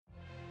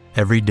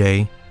Every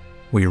day,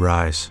 we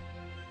rise,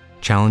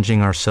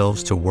 challenging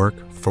ourselves to work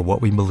for what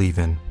we believe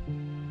in.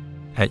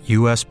 At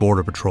U.S.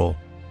 Border Patrol,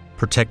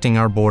 protecting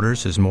our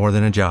borders is more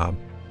than a job.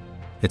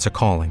 It's a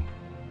calling.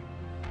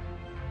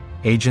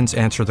 Agents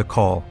answer the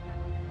call,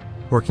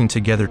 working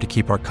together to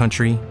keep our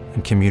country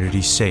and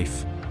communities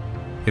safe.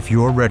 If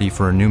you're ready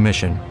for a new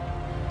mission,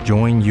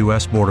 join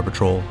U.S. Border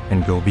Patrol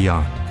and go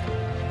beyond.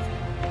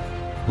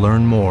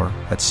 Learn more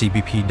at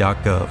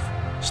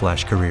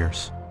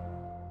cbp.gov/careers.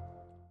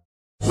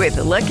 With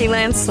the Lucky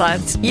Land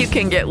Slots, you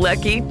can get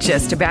lucky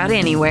just about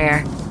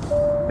anywhere.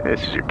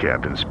 This is your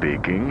captain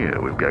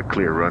speaking. We've got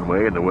clear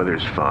runway and the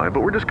weather's fine,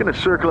 but we're just going to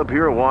circle up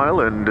here a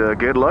while and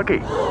get lucky.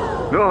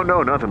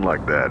 No, nothing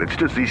like that. It's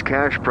just these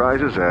cash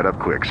prizes add up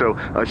quick. So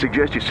I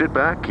suggest you sit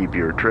back, keep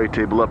your tray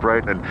table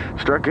upright, and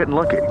start getting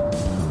lucky.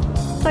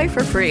 Play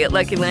for free at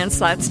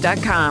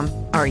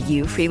LuckyLandSlots.com. Are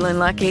you feeling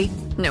lucky?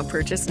 No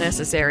purchase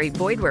necessary.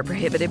 Void where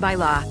prohibited by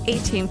law.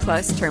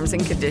 18+ terms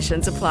and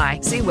conditions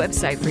apply. See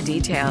website for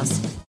details.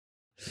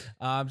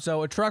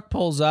 So a truck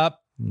pulls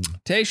up.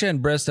 Tasha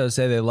and Bristow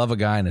say they love a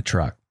guy in a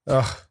truck.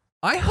 Ugh.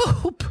 I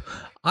hope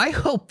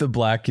the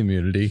black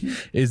community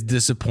is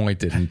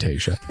disappointed in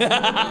Tasha.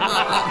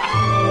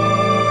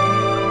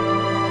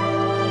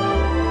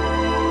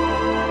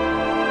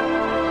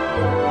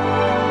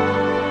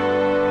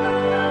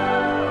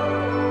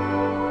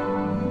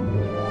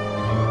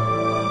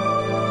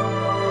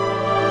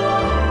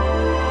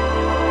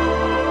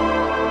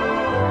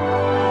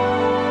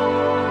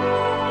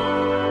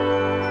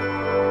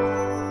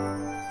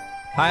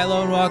 Hi,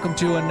 hello, and welcome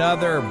to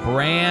another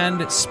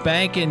brand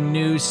spanking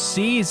new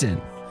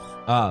season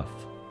of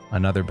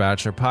another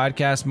Bachelor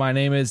podcast. My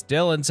name is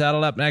Dylan,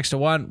 saddled up next to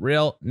one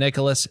real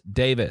Nicholas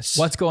Davis.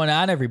 What's going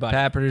on, everybody?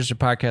 Pat, producer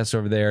podcast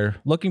over there,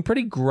 looking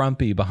pretty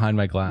grumpy behind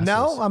my glasses.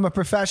 No, I'm a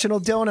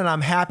professional, Dylan, and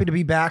I'm happy to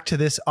be back to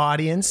this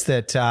audience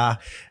that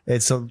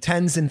it's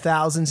tens and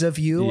thousands of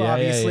you,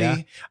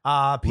 obviously.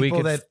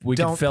 People we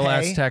don't could fill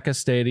pay. Azteca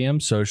Stadium,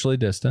 socially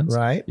distanced.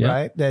 Right.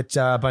 That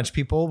a bunch of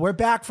people. We're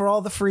back for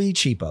all the free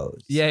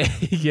cheapos. Yeah.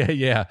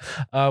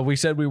 We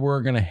said we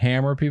weren't going to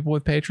hammer people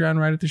with Patreon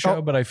right at the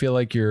show, but I feel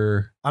like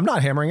I'm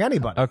not hammering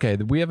anybody. Okay,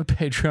 we have a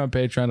Patreon,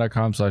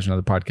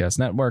 patreon.com/another podcast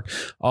network.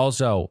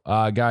 Also,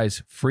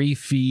 guys, free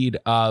feed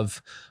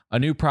of a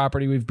new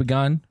property we've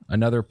begun,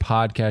 another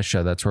podcast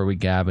show. That's where we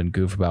gab and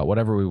goof about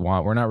whatever we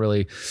want. We're not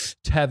really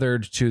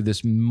tethered to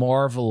this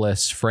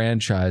marvelous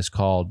franchise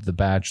called The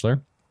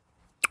Bachelor,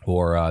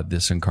 or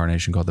this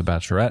incarnation called The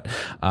Bachelorette.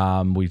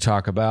 We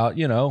talk about,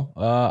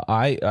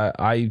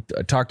 I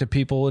talk to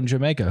people in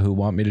Jamaica who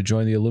want me to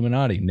join the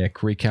Illuminati.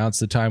 Nick recounts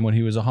the time when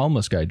he was a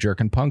homeless guy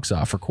jerking punks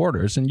off for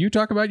quarters. And you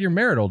talk about your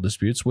marital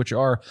disputes, which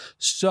are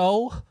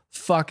so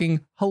fucking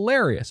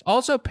hilarious.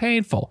 Also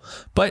painful.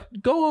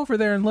 But go over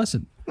there and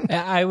listen.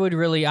 I would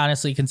really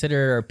honestly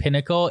consider it a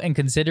pinnacle, and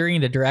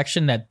considering the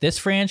direction that this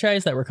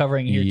franchise that we're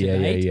covering here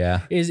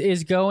tonight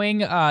is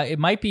going, it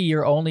might be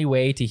your only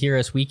way to hear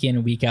us week in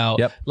and week out.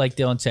 Yep. Like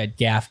Dylan said,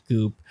 gaff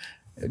goop,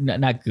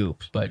 not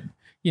goop, but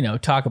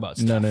talk about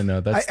stuff.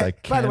 No. That's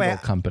like by the way,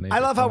 company. I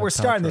love how we're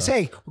starting this.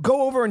 Hey,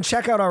 go over and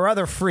check out our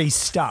other free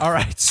stuff. All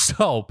right.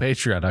 So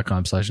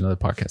patreon.com/another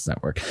podcast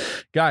network.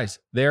 Guys,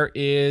 there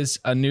is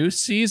a new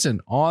season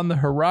on the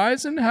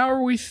horizon. How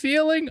are we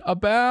feeling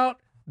about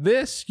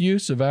this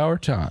use of our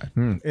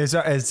time? Is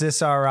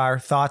this our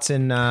thoughts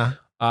in no.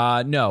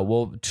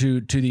 Well, to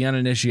the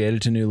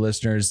uninitiated, to new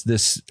listeners,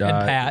 this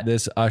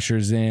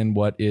ushers in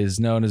what is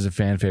known as a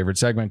fan favorite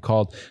segment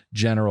called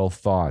General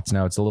Thoughts.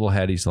 Now, it's a little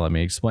heady, so let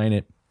me explain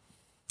it.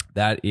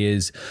 That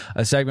is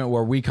a segment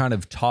where we kind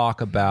of talk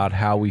about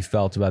how we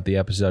felt about the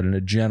episode in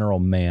a general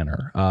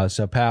manner.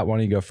 So, Pat, why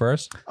don't you go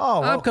first?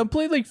 Oh, well, I'm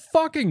completely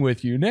fucking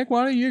with you, Nick.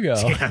 Why don't you go?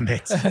 Damn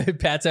it.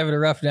 Pat's having a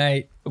rough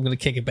night. I'm going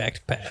to kick it back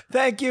to Pat.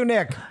 Thank you,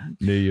 Nick.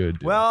 Knew you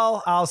would.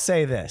 Well, I'll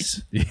say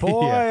this.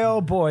 Boy,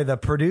 oh boy, the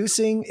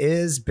producing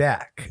is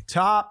back.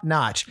 Top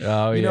notch.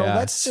 Oh,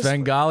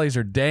 Svengalis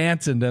are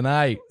dancing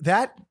tonight.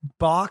 That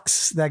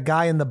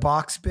guy in the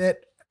box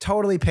bit,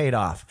 totally paid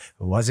off.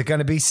 Was it going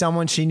to be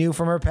someone she knew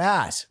from her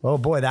past? Oh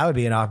boy, that would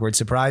be an awkward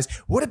surprise.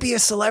 Would it be a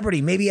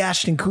celebrity? Maybe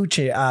Ashton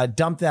Kutcher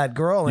dumped that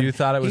girl. And you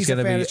thought it was going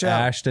to be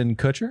Ashton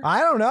Kutcher? I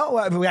don't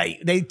know.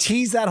 They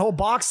teased that whole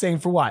box thing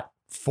for what?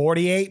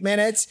 48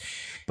 minutes?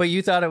 But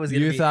you thought it was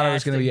going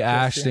to be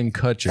Ashton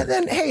Kutcher. And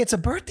then, hey, it's a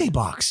birthday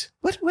box.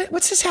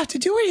 What's this have to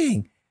do with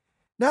anything?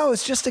 No,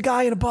 it's just a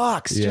guy in a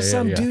box.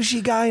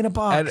 Douchey guy in a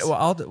box.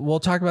 And, we'll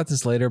talk about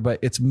this later, but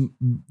it's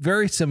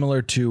very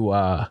similar to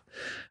a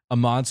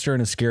monster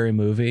in a scary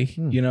movie.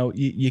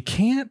 You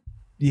can't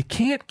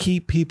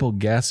keep people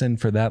guessing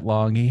for that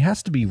long. He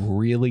has to be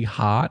really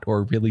hot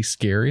or really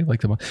scary.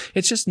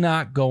 It's just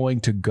not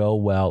going to go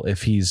well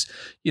if he's,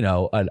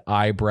 an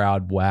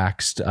eyebrowed,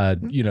 waxed,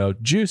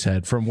 juice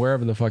head from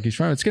wherever the fuck he's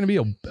from. It's going to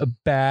be a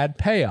bad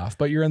payoff,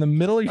 but you're in the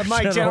middle of your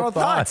my general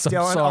thoughts,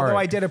 Dylan, sorry. although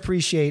I did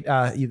appreciate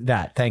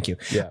that. Thank you.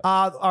 Yeah.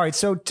 All right.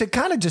 So to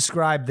kind of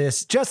describe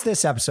this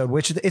episode,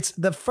 which it's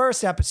the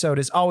first episode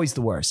is always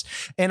the worst.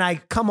 And I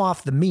come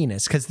off the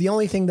meanest because the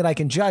only thing that I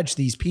can judge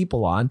these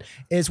people on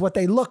is what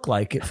they look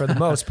like it for the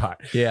most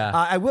part. Yeah.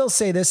 I will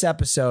say this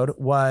episode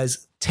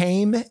was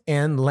tame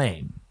and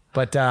lame.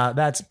 But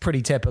that's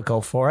pretty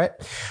typical for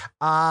it.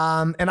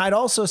 And I'd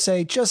also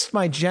say just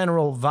my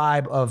general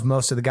vibe of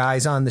most of the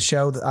guys on the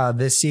show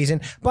this season,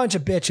 bunch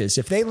of bitches.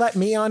 If they let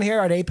me on here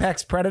at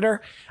Apex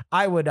Predator,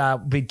 I would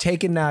be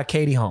taking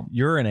Katie home.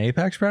 You're an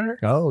Apex Predator?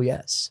 Oh,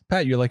 yes.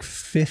 Pat, you're like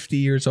 50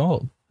 years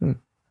old.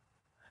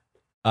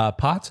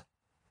 Potts?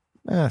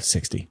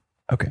 60.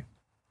 Okay.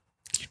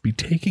 You'd be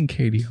taking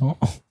Katie home.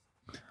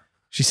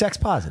 She's sex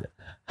positive.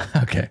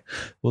 Okay.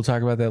 We'll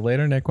talk about that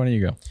later. Nick, why don't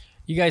you go?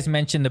 You guys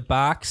mentioned the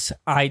box.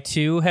 I,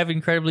 too, have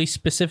incredibly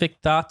specific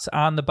thoughts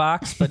on the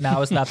box, but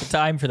now is not the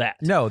time for that.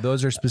 No,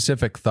 those are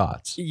specific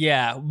thoughts.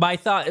 Yeah.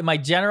 My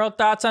general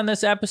thoughts on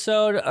this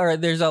episode are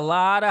there's a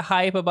lot of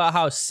hype about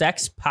how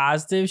sex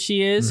positive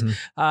she is.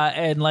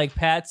 And like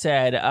Pat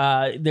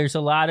said, there's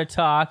a lot of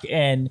talk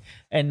and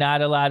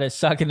not a lot of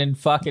sucking and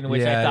fucking,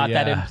 which I thought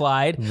that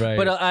implied. Right.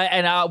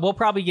 But we'll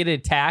probably get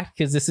attacked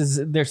because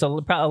there's a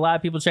lot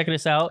of people checking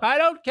us out. I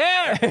don't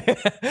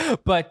care.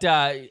 But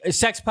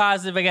sex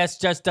positive, I guess,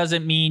 just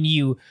doesn't mean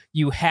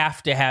you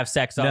have to have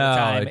sex all the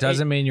time. No, it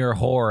doesn't mean you're a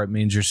whore. It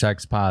means you're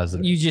sex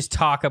positive. You just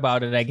talk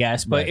about it, I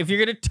guess. But if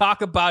you're going to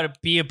talk about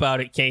it, be about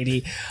it,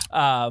 Katie.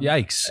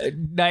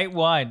 Yikes. Night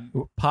one.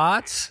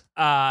 Potts?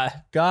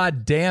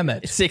 God damn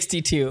it.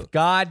 62.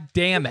 God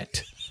damn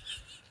it.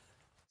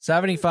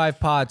 75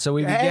 pods. So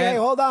we begin. Hey,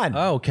 hold on.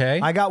 Oh, okay.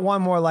 I got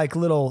one more like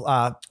little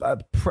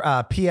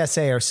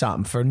PSA or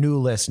something for new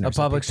listeners. A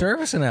public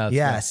service announcement.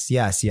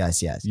 Yes.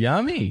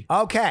 Yummy.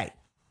 Okay.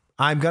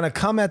 I'm going to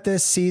come at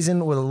this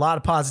season with a lot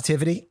of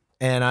positivity,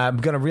 and I'm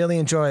going to really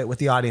enjoy it with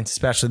the audience,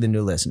 especially the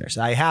new listeners.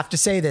 I have to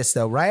say this,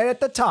 though, right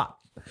at the top.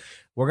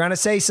 We're going to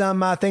say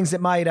some things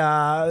that might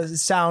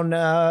sound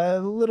a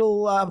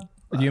little...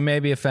 you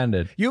may be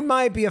offended. You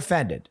might be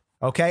offended.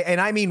 Okay. And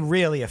I mean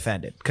really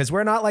offended, because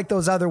we're not like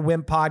those other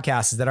wimp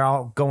podcasts that are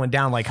all going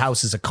down like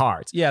houses of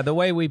cards. Yeah. The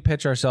way we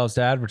pitch ourselves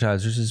to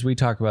advertisers is we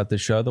talk about the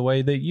show the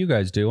way that you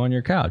guys do on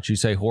your couch. You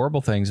say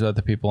horrible things about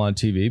the people on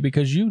TV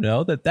because you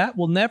know that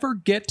will never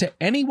get to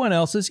anyone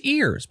else's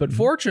ears. But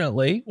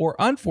fortunately or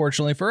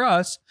unfortunately for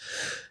us,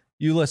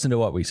 you listen to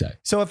what we say.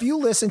 So if you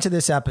listen to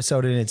this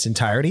episode in its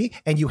entirety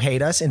and you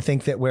hate us and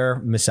think that we're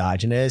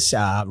misogynist,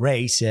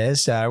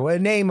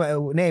 racist, name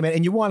it,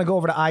 and you want to go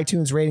over to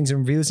iTunes ratings and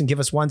reviews and give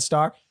us 1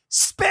 star,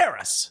 spare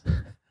us.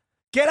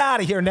 Get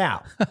out of here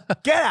now.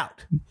 Get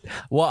out.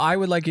 Well, I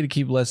would like you to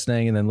keep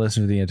listening and then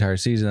listen to the entire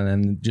season and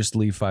then just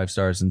leave 5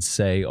 stars and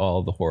say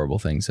all the horrible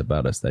things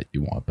about us that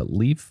you want, but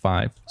leave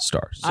 5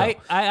 stars. So.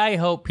 I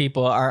hope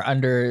people are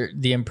under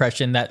the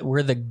impression that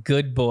we're the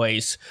good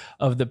boys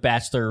of the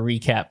Bachelor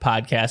Recap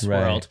podcast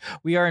world.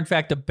 We are, in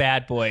fact, the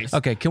bad boys.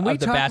 Okay, can we of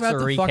the talk Bachelor about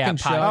the Recap fucking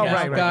show,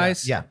 podcast.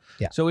 guys? Yeah.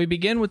 So we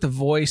begin with the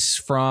voice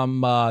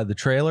from the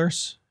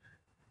trailers.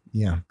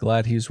 Yeah.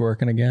 Glad he's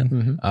working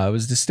again. It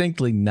was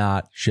distinctly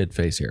not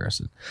Shitface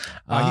Harrison.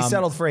 He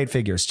settled for 8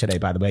 figures today,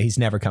 by the way. He's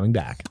never coming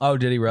back. Oh,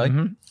 did he really?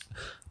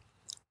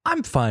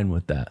 I'm fine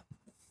with that.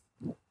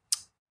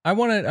 I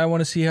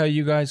want to see how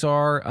you guys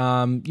are.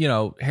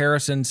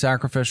 Harrison,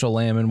 sacrificial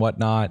lamb and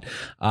whatnot.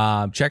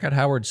 Check out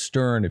Howard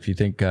Stern if you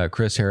think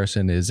Chris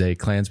Harrison is a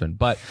Klansman.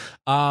 But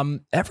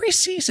every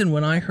season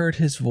when I heard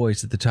his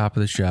voice at the top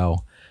of the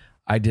show,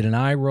 I did an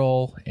eye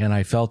roll and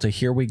I felt a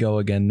here we go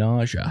again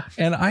nausea.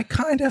 And I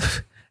kind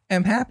of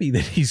am happy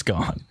that he's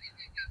gone.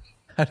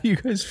 How do you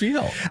guys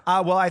feel?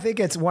 Well, I think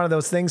it's one of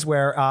those things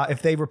where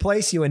if they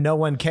replace you and no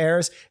one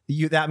cares,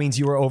 that means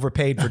you were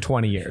overpaid for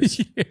 20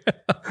 years.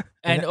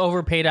 And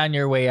overpaid on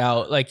your way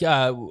out. Like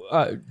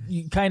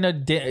you kind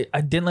of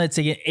didn't let it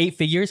say 8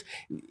 figures.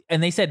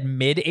 And they said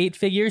mid 8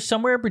 figures,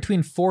 somewhere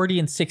between $40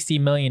 and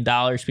 $60 million.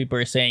 People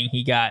are saying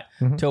he got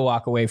to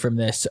walk away from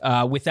this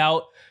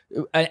without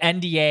an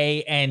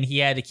NDA, and he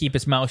had to keep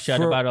his mouth shut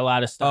about a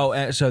lot of stuff.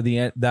 Oh, so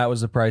that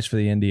was the price for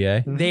the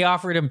NDA? They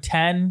offered him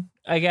 10,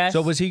 I guess.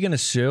 So was he going to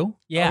sue?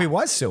 Yeah. Oh, he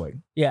was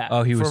suing. Yeah.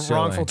 Oh, he was for suing.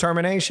 wrongful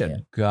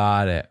termination.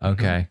 Got it.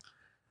 Okay.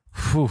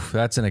 Whew,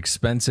 that's an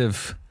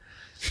expensive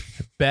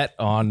bet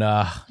on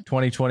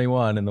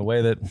 2021 and the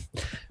way that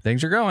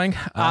things are going.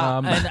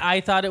 And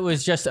I thought it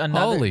was just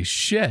holy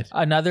shit,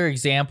 another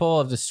example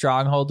of the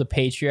stronghold the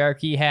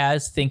patriarchy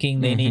has, thinking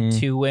they need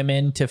 2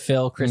 women to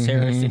fill Chris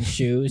Harrison's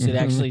shoes. It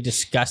actually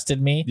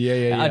disgusted me.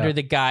 Yeah. Under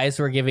the guise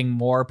we're giving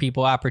more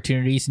people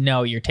opportunities.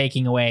 No, you're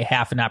taking away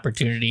half an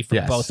opportunity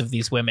from both of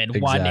these women.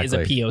 Exactly. One is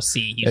a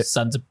POC. You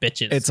sons of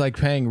bitches. It's like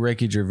paying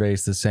Ricky Gervais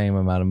the same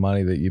amount of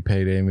money that you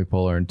paid Amy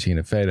Poehler and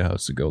Tina Fey to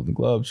host the Golden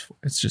Globes.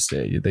 It's just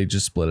they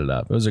just split it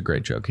up. It was a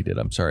great joke he did.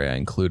 I'm sorry I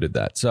included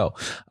that. So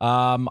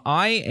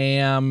I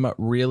am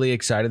really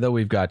excited, though.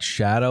 We've got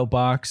shadow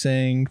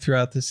boxing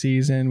throughout the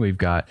season. We've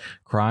got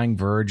crying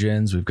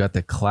virgins. We've got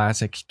the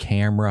classic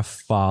camera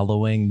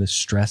following the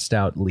stressed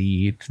out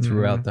lead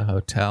throughout the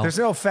hotel. There's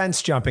no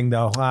fence jumping,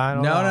 though.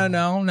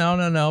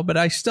 No. But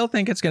I still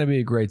think it's going to be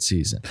a great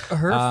season.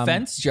 Her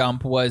fence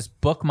jump was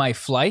book my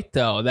flight,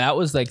 though. That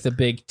was like the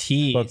big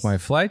tease. Book my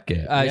flight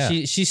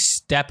game.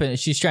 She's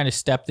trying to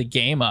step the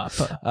game up.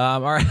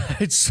 All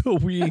right. So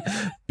we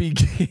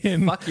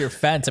begin. Fuck your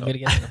fence. I'm going to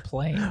get on a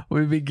plane.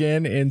 We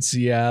begin in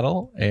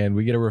Seattle, and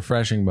we get a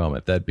refreshing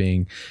moment. That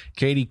being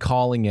Katie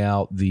calling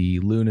out the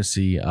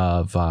lunacy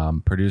of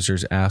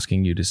producers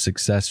asking you to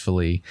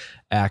successfully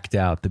act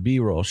out the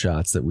B-roll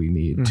shots that we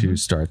need to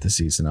start the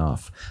season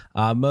off.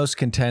 Most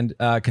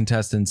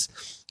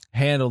contestants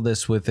handle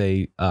this with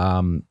a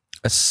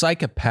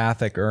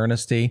psychopathic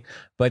earnesty,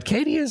 but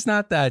Katie is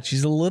not that.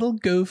 She's a little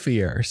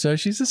goofier. So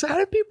she says, how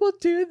do people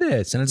do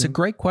this? And it's a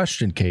great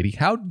question, Katie.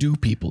 How do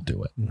people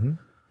do it?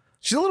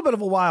 She's a little bit of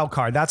a wild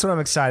card. That's what I'm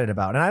excited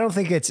about. And I don't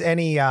think it's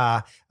any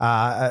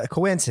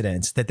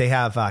coincidence that they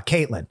have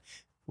Caitlyn,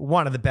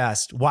 one of the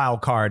best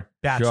wild card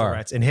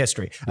bachelorettes in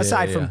history.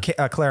 Aside from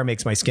Claire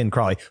makes my skin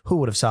crawly. Who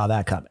would have saw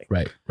that coming?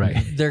 Right.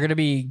 They're going to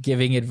be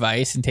giving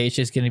advice, and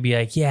Tayshia's going to be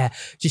like, yeah,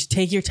 just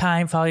take your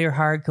time, follow your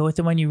heart, go with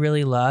the one you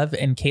really love.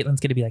 And Caitlyn's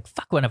going to be like,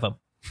 fuck one of them.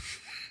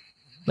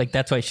 Like,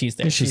 that's why she's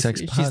there. She's sex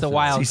she's the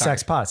wild She's card.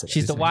 sex positive.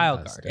 She's the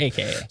wild card,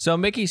 aka. So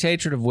Mickey's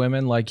hatred of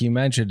women, like you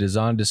mentioned, is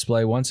on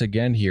display once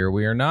again here.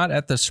 We are not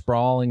at the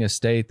sprawling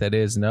estate that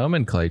is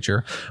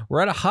Nomenclature. We're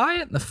at a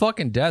Hyatt in the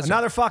fucking desert.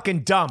 Another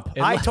fucking dump.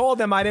 I told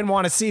them I didn't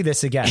want to see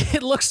this again.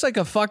 It looks like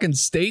a fucking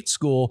state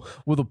school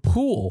with a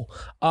pool.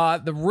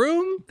 The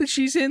room that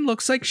she's in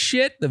looks like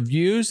shit. The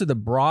views of the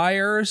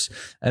briars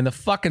and the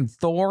fucking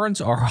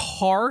thorns are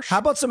harsh. How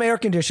about some air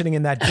conditioning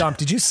in that dump?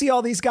 Did you see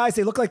all these guys?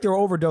 They look like they were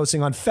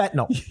overdosing on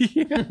fentanyl.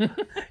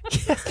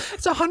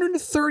 It's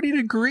 130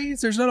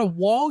 degrees. There's not a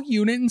wall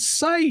unit in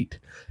sight.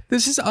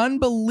 This is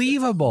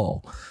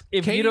unbelievable.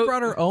 If Katie you don't-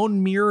 brought her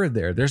own mirror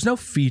there. There's no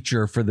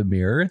feature for the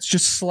mirror. It's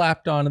just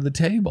slapped onto the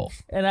table.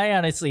 And I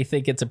honestly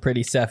think it's a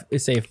pretty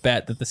safe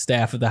bet that the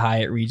staff of the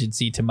Hyatt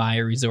Regency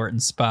Tamaya Resort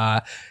and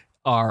Spa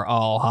are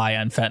all high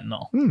on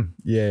fentanyl.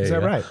 Yeah, Is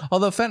that right?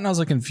 Although fentanyl's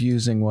a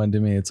confusing one to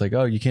me. It's like,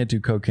 oh, you can't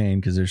do cocaine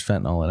because there's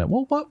fentanyl in it.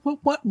 Well,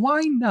 what?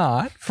 Why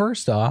not?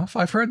 First off,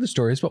 I've heard the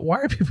stories, but why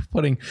are people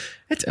putting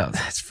it?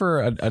 That's for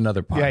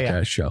another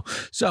podcast show.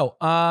 So,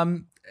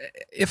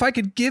 if I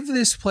could give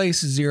this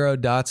place 0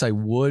 dots, I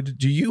would.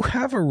 Do you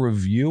have a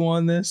review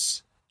on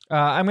this?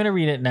 I'm going to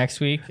read it next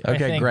week. Okay, I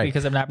think, great.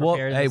 Because I'm not Well,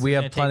 prepared. hey, This we is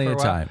have gonna take plenty for a of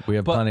while. time. We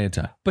have plenty of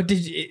time. But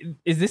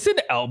is this in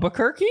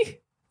Albuquerque?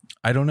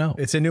 I don't know.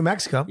 It's in New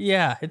Mexico.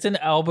 Yeah, it's in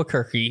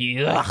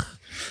Albuquerque. Ugh.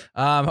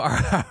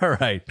 All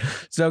right.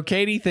 So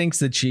Katie thinks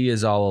that she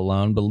is all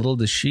alone, but little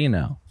does she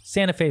know.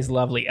 Santa Fe's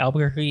lovely.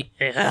 Albuquerque.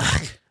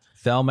 Ugh.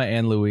 Thelma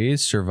and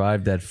Louise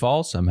survived that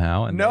fall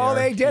somehow. And No,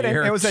 they didn't.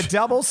 here. It was a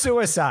double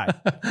suicide.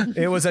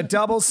 It was a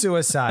double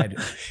suicide.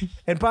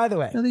 And by the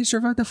way, No, they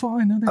survived the fall.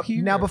 I know they're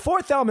here. now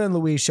before Thelma and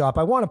Louise show up,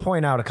 I want to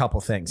point out a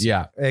couple things.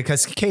 Yeah.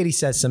 Because Katie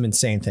says some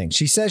insane things.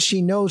 She says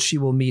she knows she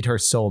will meet her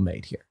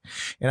soulmate here.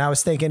 And I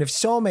was thinking, if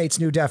soulmate's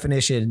new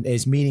definition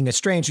is meeting a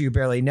stranger you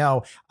barely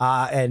know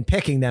and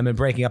picking them and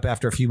breaking up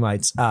after a few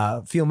months.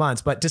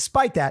 But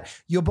despite that,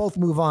 you'll both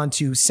move on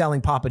to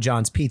selling Papa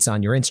John's pizza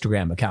on your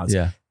Instagram accounts.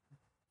 Yeah.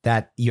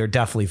 That you'll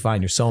definitely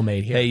find your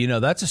soulmate here. Hey,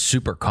 that's a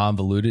super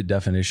convoluted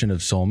definition of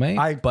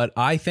soulmate. But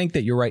I think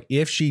that you're right.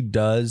 If she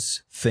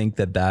does think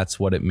that that's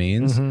what it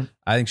means,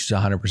 I think she's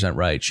 100%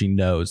 right. She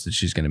knows that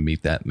she's going to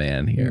meet that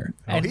man here.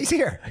 Oh, he's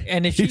here.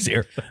 And if He's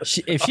here.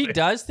 if she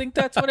does think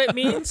that's what it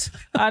means,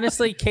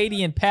 honestly,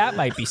 Katie and Pat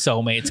might be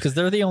soulmates because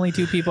they're the only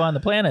two people on the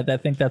planet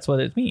that think that's what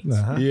it means.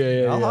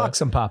 I'll hawk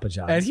some Papa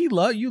John's. And you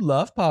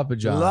love Papa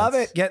John's. Love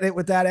it. Get it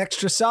with that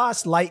extra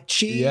sauce, light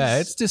cheese. Yeah,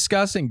 it's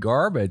disgusting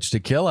garbage to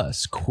kill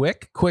us.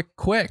 Quick.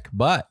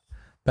 But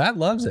Pat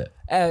loves it.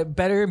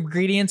 Better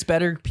ingredients,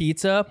 better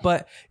pizza.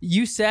 But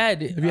you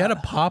said Have you had a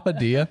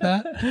Papadilla,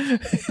 Pat?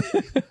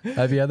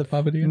 Have you had the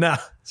Papadilla? No.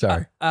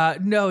 Sorry.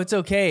 no, it's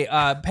okay.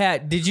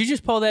 Pat, did you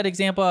just pull that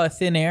example out of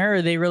thin air? Or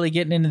are they really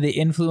getting into the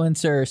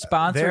influencer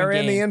sponsor? They're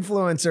in the game?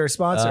 influencer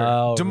sponsor.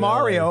 Oh,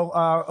 DeMario,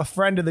 a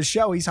friend of the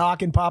show, he's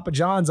hawking Papa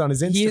John's on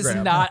his Instagram. He is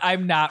not.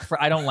 I'm not.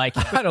 I don't like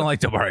him. I don't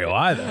like DeMario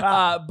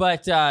either.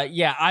 But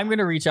yeah, I'm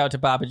gonna reach out to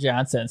Papa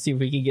John's and see if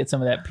we can get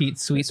some of that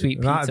sweet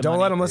pizza. Don't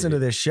money. let him listen to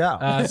this show.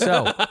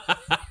 So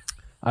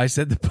I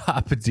said the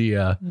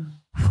Papadilla.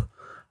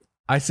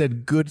 I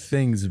said good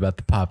things about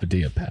the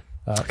Papadilla, Pat.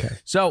 Okay.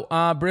 So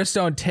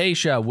Bristow and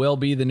Tayshia will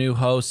be the new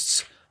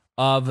hosts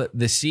of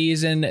the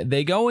season.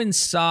 They go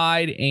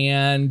inside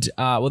and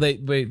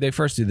they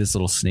first do this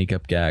little sneak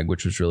up gag,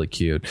 which was really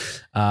cute.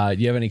 Do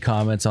you have any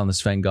comments on the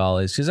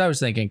Svengalis? Because I was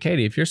thinking,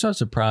 Katie, if you're so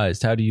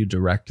surprised, how do you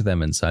direct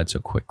them inside so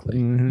quickly?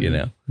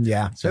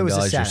 Yeah. It was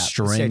a Svengalis, your setup.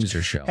 strings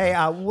are showing.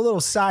 Hey, little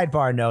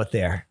sidebar note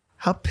there.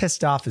 How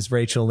pissed off is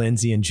Rachel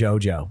Lindsay and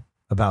JoJo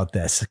about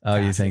this? Oh,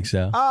 you think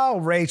so? Oh,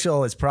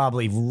 Rachel is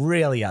probably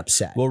really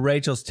upset. Well,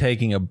 Rachel's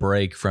taking a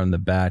break from The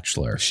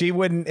Bachelor. She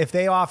wouldn't, if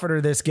they offered her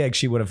this gig,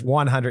 she would have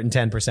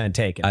 110%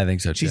 taken it. I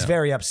think so, too. She's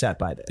very upset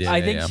by this. Yeah.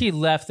 I think she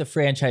left the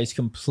franchise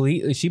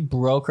completely. She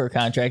broke her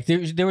contract.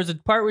 There was a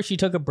part where she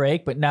took a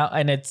break, but now,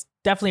 and it's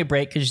definitely a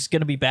break because she's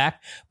going to be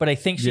back. But I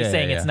think she's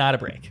saying it's not a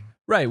break.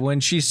 Right. When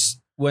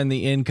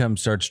the income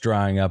starts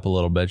drying up a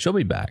little bit, she'll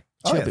be back.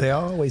 Oh, yeah, they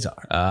always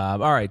are.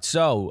 All right.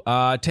 So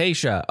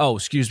Katie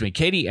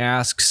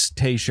asks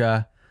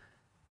Tayshia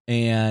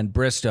and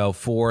Bristow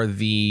for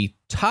the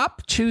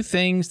Top 2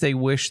 things they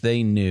wish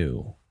they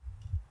knew.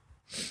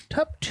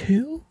 Top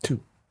 2?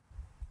 2.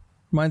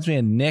 Reminds me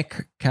of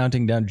Nick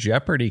counting down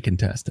Jeopardy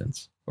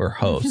contestants or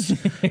hosts.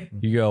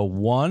 You go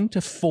 1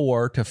 to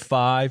 4 to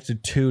 5 to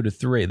 2 to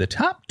 3. The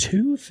top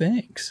 2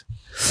 things.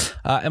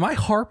 Am I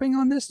harping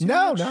on this?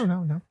 No.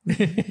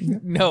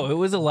 No, it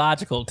was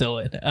illogical,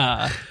 Dylan.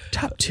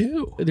 Top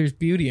 2. There's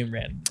beauty in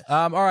red.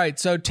 All right.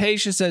 So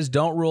Tasha says,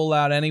 don't rule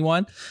out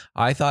anyone.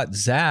 I thought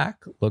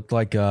Zach looked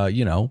like the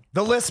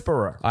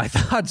Lisperer. I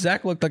thought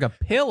Zach looked like a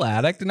pill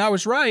addict, and I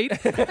was right.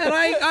 And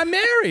I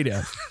married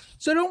him.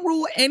 So don't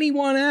rule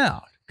anyone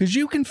out, because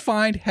you can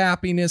find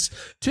happiness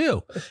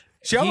too.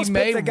 He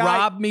may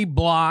rob me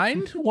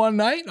blind one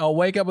night. I'll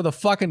wake up with a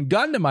fucking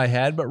gun to my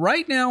head, but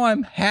right now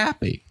I'm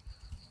happy.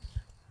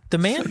 The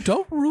man, so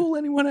don't rule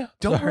anyone out.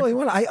 Don't rule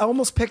anyone out. I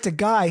almost picked a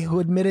guy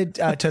who admitted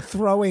to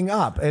throwing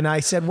up, and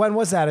I said, "When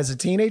was that? As a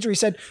teenager?" He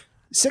said,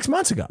 6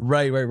 months ago.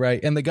 Right.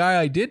 And the guy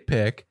I did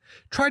pick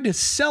tried to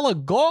sell a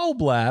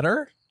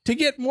gallbladder to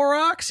get more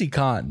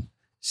OxyContin.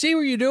 See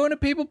what you're doing to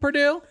people,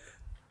 Purdue?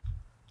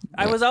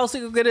 I was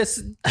also going to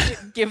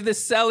give the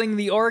selling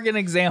the organ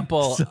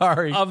example.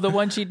 Sorry. Of the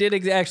one she did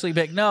actually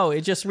pick. No,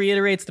 it just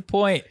reiterates the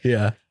point.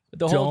 Yeah.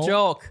 The whole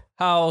joke.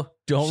 How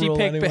don't she rule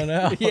anyone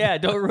out. Yeah,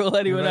 don't rule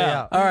anyone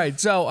out. All right,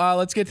 so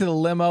let's get to the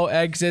limo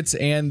exits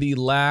and the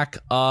lack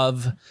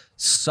of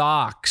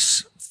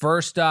socks.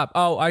 First up,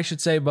 I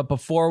should say, but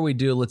before we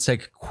do, let's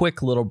take a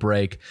quick little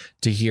break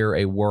to hear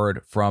a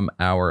word from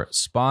our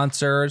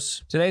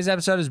sponsors. Today's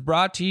episode is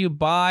brought to you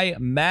by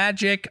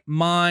Magic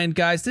Mind.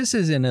 Guys, this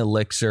is an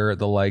elixir,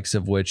 the likes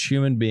of which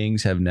human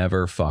beings have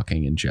never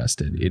fucking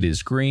ingested. It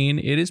is green,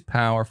 it is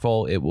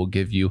powerful, it will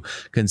give you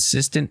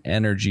consistent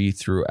energy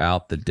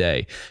throughout the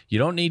day. You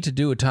don't need to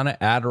do a ton of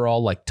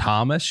Adderall like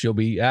Thomas. You'll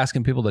be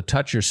asking people to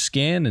touch your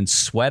skin and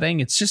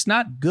sweating. It's just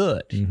not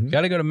good. You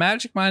got to go to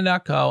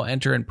magicmind.co,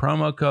 enter in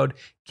promo code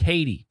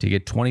Katie to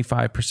get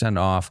 25%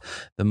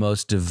 off the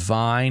most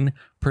divine,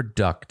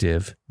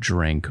 productive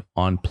drink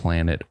on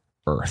planet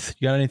Earth.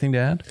 You got anything to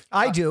add?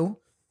 I do.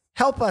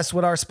 Help us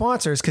with our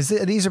sponsors, because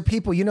these are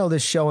people,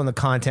 this show and the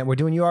content we're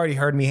doing. You already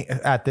heard me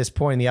at this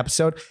point in the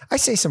episode. I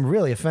say some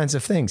really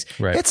offensive things.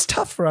 Right. It's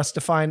tough for us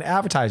to find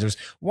advertisers.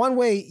 One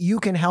way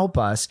you can help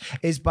us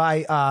is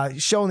by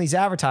showing these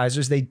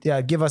advertisers. They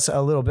give us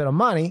a little bit of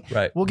money.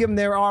 Right. We'll give them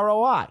their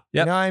ROI. Yep.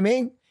 You know what I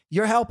mean?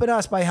 You're helping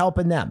us by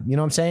helping them. You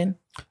know what I'm saying?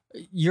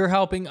 You're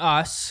helping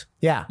us.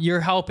 Yeah. You're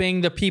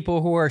helping the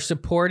people who are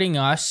supporting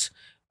us,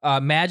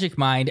 Magic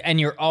Mind, and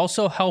you're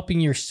also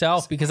helping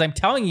yourself, because I'm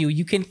telling you,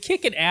 you can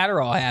kick an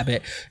Adderall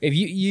habit. If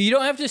you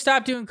don't have to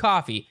stop doing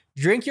coffee.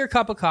 Drink your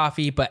cup of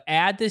coffee, but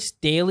add this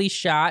daily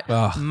shot,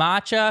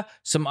 matcha,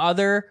 some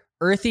other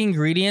earthy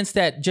ingredients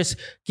that just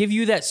give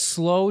you that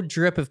slow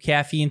drip of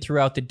caffeine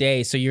throughout the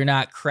day, so you're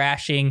not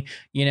crashing,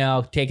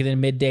 taking a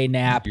midday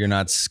nap. You're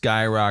not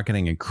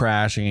skyrocketing and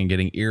crashing and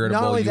getting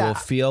irritable. You will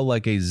feel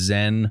like a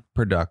Zen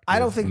productive I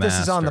don't think this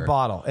is on the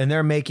bottle, and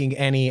they're making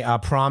any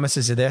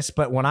promises of this,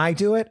 but when I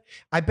do it,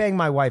 I bang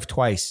my wife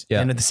twice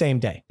and at the same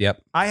day.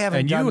 Yep. I haven't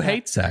And done you that.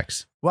 hate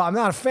sex. Well, I'm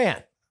not a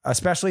fan.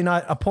 Especially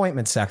not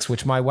appointment sex,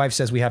 which my wife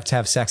says we have to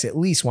have sex at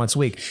least once a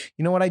week.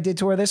 You know what I did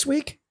to her this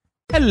week?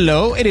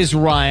 Hello, it is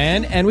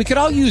Ryan, and we could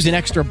all use an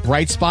extra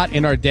bright spot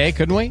in our day,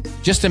 couldn't we?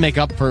 Just to make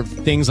up for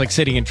things like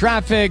sitting in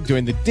traffic,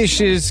 doing the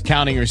dishes,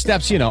 counting your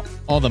steps,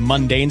 all the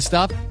mundane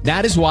stuff.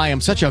 That is why I'm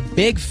such a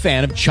big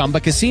fan of Chumba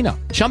Casino.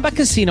 Chumba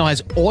Casino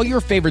has all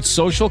your favorite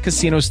social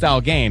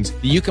casino-style games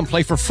that you can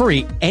play for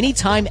free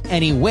anytime,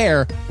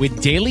 anywhere with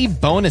daily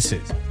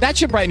bonuses. That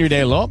should brighten your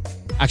day a little.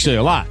 Actually,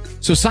 a lot.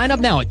 So sign up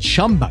now at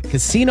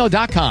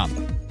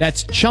ChumbaCasino.com.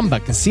 That's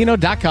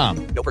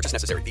ChumbaCasino.com. No purchase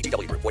necessary.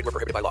 VGW Group. Void where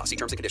prohibited by law. See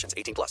terms and conditions.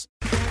 18+.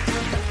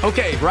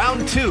 Okay,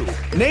 round 2.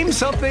 Name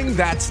something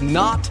that's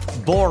not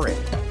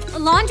boring. A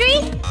laundry?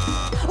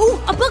 Ooh,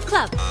 a book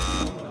club.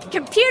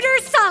 Computer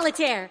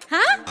solitaire,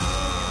 huh?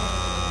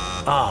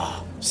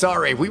 Ah,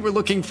 sorry. We were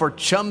looking for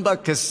Chumba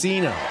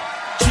Casino.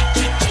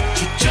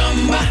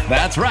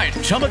 That's right.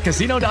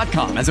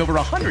 ChumbaCasino.com has over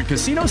 100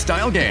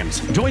 casino-style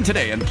games. Join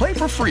today and play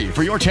for free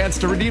for your chance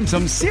to redeem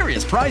some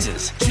serious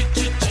prizes.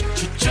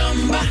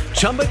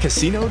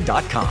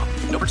 ChumbaCasino.com.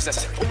 No purchase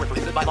necessary. Void where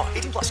prohibited by law.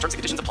 18+. Terms and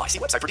conditions apply. See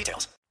website for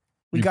details.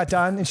 We got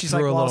done, and she's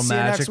like, Threw a well, I'll little see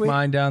you next Magic week.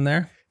 Mind down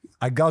there.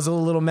 I guzzle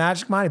a little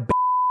Magic Mind.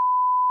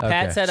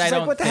 Pat said, She's I don't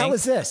like, what the hell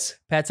is this?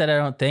 Pat said, I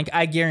don't think.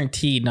 I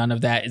guarantee none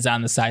of that is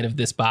on the side of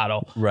this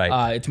bottle.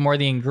 Right. It's more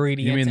the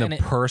ingredients. You mean the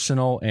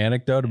personal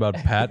anecdote about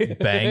Pat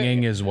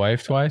banging his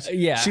wife twice?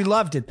 Yeah. She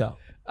loved it, though.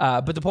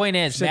 But the point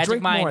is, She said,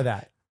 drink more of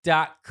that.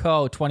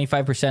 MagicMind.co,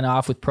 25%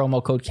 off with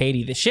promo code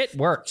Katie. The shit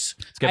works.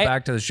 Let's get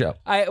back to the show.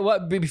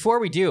 Before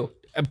we do,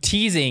 I'm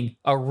teasing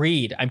a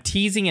read. I'm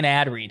teasing an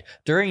ad read.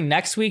 During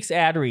next week's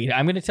ad read,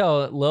 I'm going to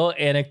tell a little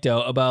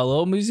anecdote about a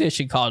little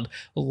musician called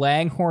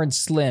Langhorne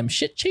Slim.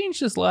 Shit changed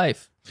his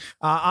life.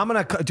 I'm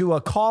going to do a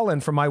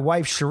call-in for my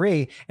wife,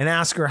 Cherie, and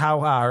ask her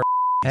how her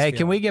Hey,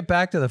 can we get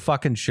back to the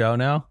fucking show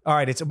now? All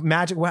right, it's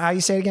Magic. How you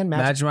say it again?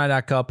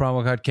 MagicMind.co,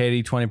 promo code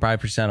Katie,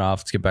 25% off.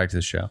 Let's get back to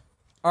the show.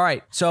 All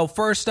right, so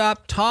first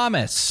up,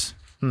 Thomas.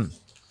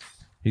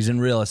 He's in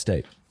real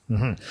estate.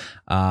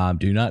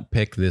 Do not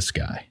pick this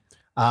guy.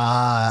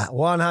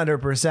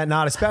 100%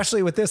 not,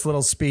 especially with this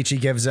little speech he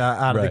gives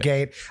out of the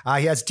gate.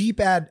 He has deep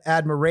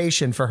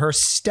admiration for her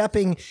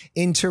stepping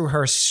into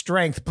her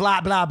strength, blah,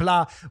 blah,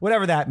 blah,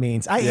 whatever that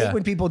means. I hate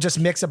when people just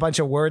mix a bunch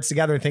of words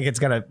together and think it's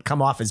going to come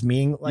off as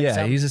mean.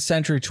 He's a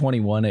Century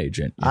 21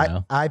 agent. You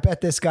know? I bet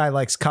this guy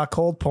likes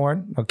cuckold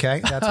porn. Okay,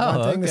 that's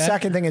one thing. The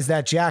second thing is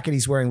that jacket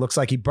he's wearing looks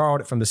like he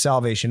borrowed it from the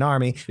Salvation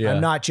Army.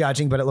 I'm not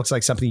judging, but it looks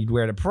like something you'd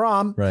wear to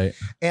prom. Right.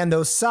 And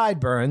those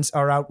sideburns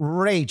are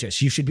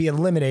outrageous. You should be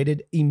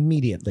eliminated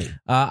immediately.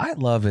 I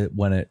love it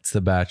when it's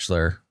The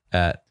Bachelor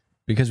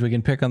because we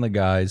can pick on the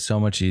guys so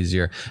much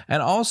easier.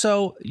 And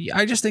also,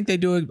 I just think they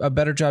do a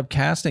better job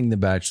casting The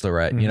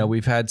Bachelorette. You know,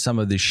 we've had some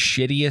of the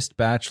shittiest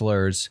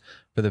bachelors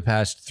for the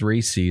past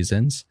 3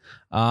 seasons.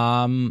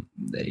 Tangent,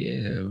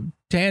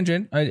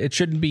 it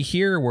shouldn't be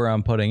here where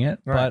I'm putting it,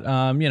 but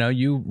you know,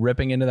 you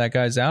ripping into that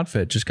guy's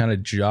outfit just kind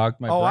of jogged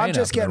my brain. I'm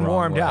just getting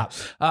warmed up.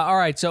 All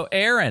right, so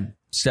Aaron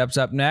steps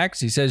up next.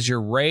 He says,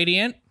 "You're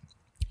radiant."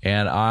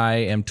 And I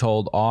am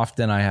told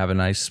often I have a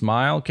nice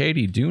smile.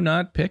 Katie, do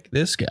not pick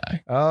this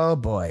guy. Oh,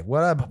 boy.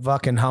 What a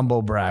fucking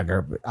humble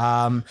bragger.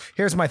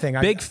 Here's my thing.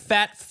 Big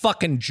fat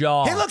fucking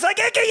jaw. He looks like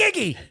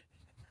Iggy.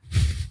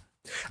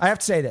 I have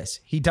to say this.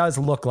 He does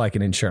look like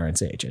an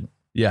insurance agent.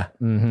 Yeah.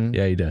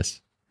 Yeah, he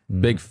does.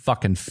 Big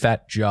fucking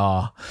fat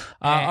jaw.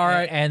 All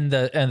right. And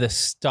the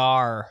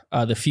star,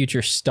 the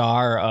future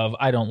star of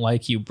I Don't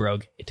Like You,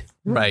 Brogate.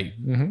 Right.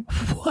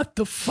 What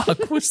the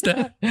fuck was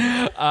that?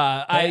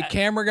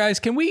 Camera guys,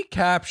 can we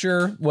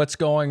capture what's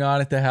going on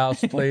at the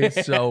house,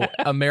 please? So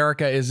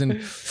America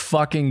isn't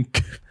fucking.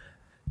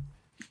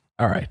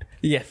 All right.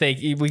 Yeah,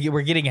 thank you.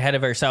 We're getting ahead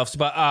of ourselves.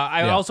 But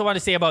I also want to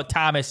say about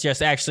Thomas,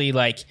 just actually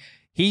like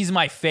he's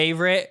my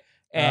favorite.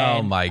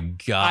 And oh my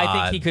God. I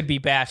think he could be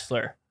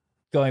Bachelor.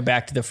 Going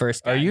back to the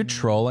first guy. Are you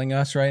trolling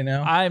us right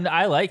now?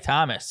 I like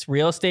Thomas.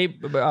 Real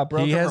estate broker.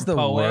 He has the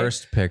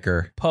worst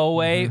picker.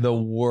 Poe. The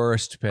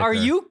worst picker. Are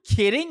you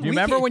kidding? You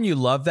remember when you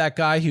loved that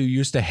guy who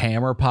used to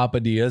hammer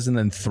Papadillas and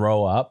then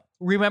throw up?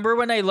 Remember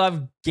when I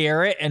loved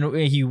Garrett and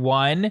he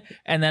won,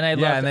 and then I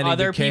loved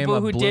other people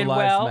who did well?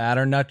 Blue Lives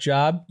Matter nut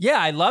job. Yeah,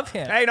 I love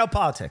him. Hey, no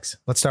politics.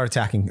 Let's start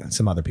attacking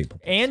some other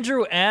people.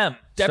 Andrew M.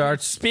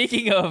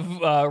 Speaking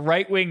of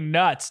right-wing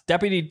nuts,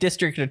 Deputy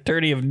District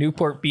Attorney of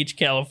Newport Beach,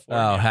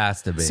 California. Oh,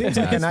 has to be. Seems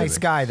like a nice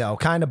guy, though.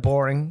 Kind of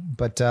boring,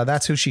 but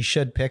that's who she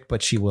should pick,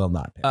 but she will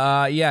not pick.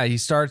 Yeah, he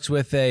starts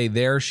with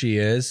there she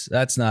is.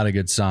 That's not a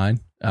good sign.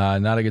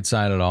 Not a good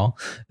sign at all.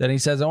 Then he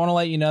says, I want to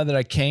let you know that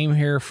I came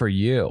here for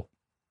you.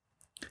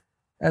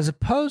 As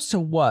opposed to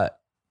what?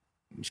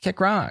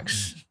 Kick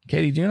rocks.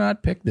 Katie, do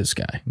not pick this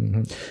guy.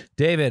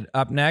 David,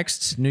 up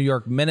next, New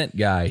York Minute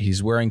guy.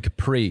 He's wearing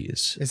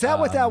capris. Is that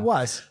what that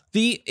was?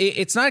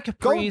 It's not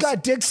capris. Go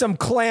dig some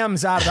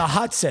clams out of the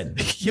Hudson.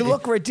 You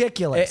look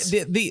ridiculous.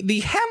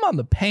 The hem on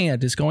the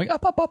pant is going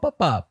up, up, up, up,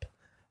 up.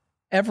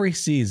 Every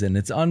season.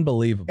 It's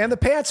unbelievable. And the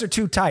pants are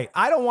too tight.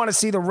 I don't want to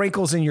see the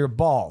wrinkles in your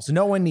balls.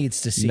 No one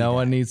needs to see that. No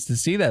one needs to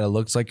see that. It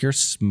looks like you're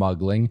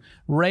smuggling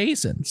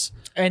raisins.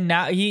 And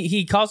now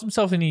he calls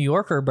himself a New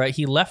Yorker, but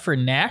he left for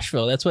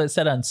Nashville. That's what it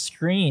said on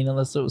screen,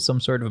 unless it was some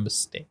sort of a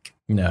mistake.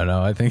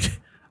 No, I think...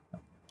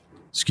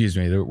 Excuse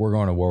me. We're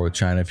going to war with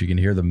China. If you can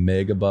hear the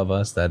MiG above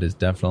us, that is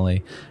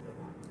definitely...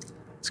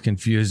 It's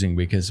confusing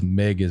because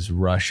MiG is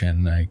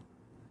Russian. I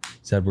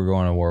said we're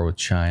going to war with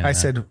China. I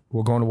said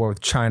we're going to war with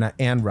China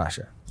and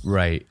Russia.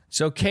 Right.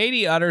 So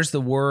Katie utters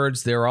the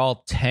words, they're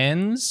all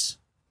tens.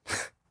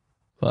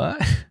 What?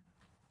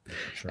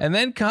 Sure. And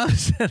then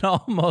comes an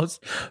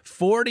almost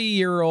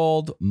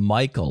 40-year-old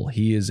Michael.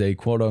 He is a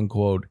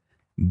quote-unquote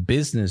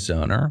business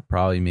owner.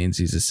 Probably means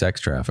he's a sex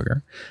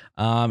trafficker.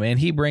 And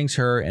he brings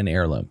her an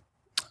heirloom.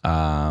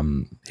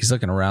 He's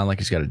looking around like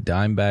he's got a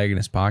dime bag in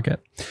his pocket.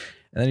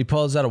 And then he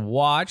pulls out a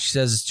watch,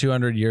 says it's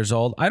 200 years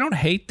old. I don't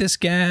hate this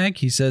gag.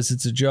 He says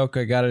it's a joke.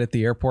 I got it at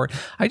the airport.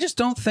 I just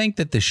don't think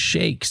that the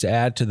shakes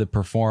add to the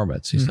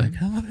performance. He's like,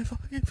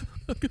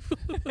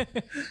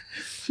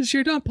 just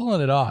you're not pulling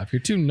it off.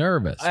 You're too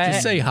nervous.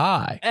 Just say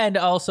hi. And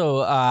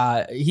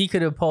also, he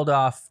could have pulled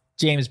off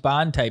James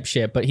Bond type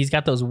shit, but he's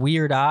got those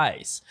weird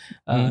eyes.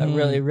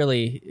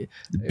 Really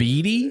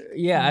beady.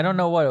 Yeah, I don't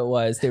know what it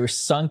was. They were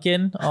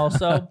sunken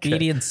also. Okay.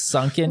 Beady and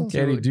sunken.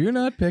 Katie, do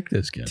not pick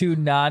this kid. Two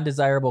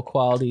non-desirable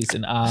qualities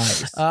in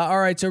eyes. All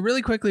right, so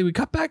really quickly, we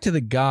cut back to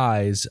the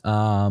guys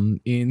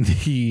in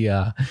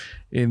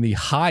the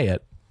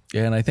Hyatt.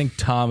 And I think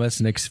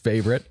Thomas, Nick's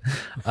favorite,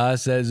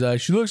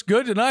 says, she looks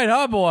good tonight,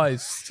 huh,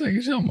 boys? It's like,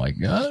 oh, my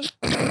God.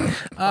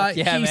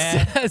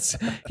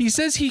 He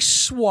says he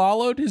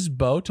swallowed his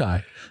bow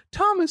tie.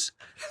 Thomas,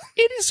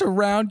 it is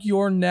around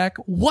your neck.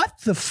 What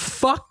the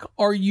fuck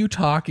are you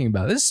talking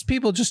about? This is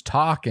people just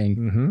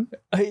talking.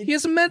 He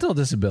has a mental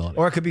disability.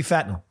 Or it could be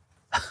fentanyl.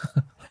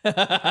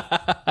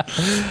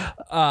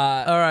 All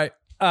right.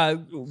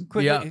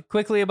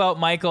 Quickly about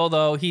Michael,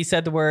 though, he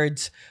said the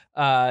words,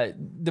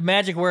 the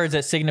magic words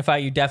that signify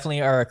you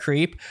definitely are a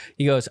creep.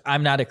 He goes,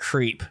 I'm not a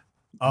creep.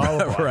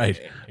 Oh, right.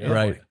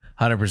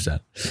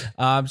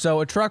 100%.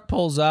 So a truck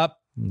pulls up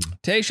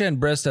Tasha and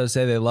Bristow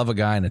say they love a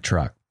guy in a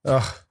truck.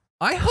 Ugh.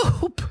 I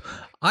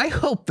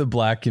hope the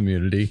black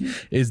community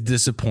is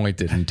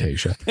disappointed in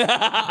Tasha.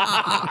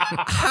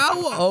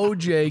 How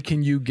OJ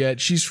can you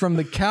get? She's from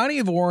the county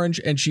of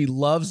Orange and she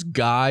loves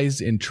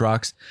guys in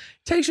trucks.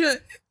 Tasha,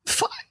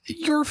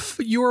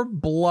 you're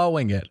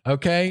blowing it,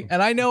 okay?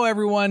 And I know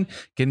everyone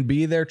can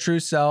be their true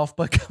self,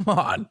 but come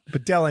on.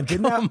 But Dylan,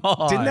 didn't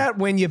that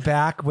win you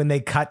back when they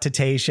cut to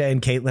Tasha and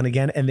Caitlyn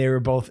again and they were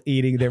both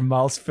eating their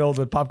mouths filled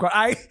with popcorn?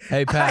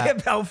 Hey, Pat. I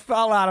about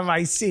fell out of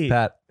my seat.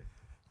 Pat.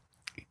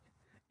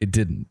 It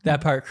didn't.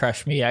 That part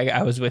crushed me.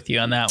 I was with you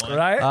on that one.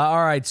 Right?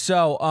 All right.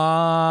 So,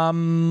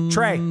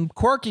 Trey.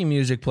 Quirky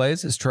music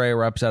plays as Trey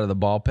erupts out of the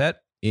ball pit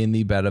in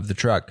the bed of the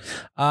truck.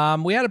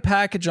 We had a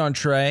package on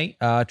Trey.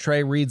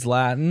 Trey reads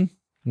Latin.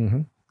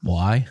 Mm-hmm.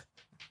 Why?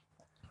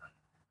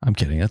 I'm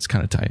kidding. That's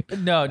kind of tight.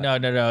 No.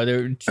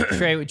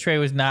 Trey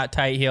was not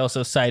tight. He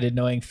also cited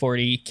knowing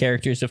 40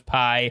 characters of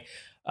pi.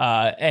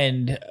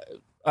 And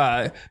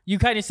you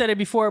kind of said it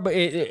before, but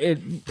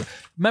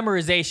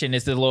memorization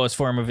is the lowest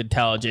form of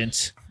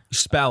intelligence.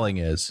 Spelling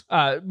is.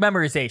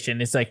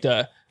 Memorization is like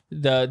the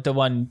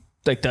one,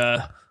 like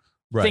the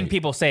thing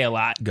people say a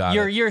lot.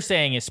 You're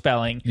saying is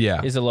spelling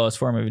is the lowest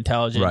form of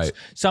intelligence. Right.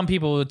 Some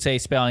people would say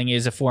spelling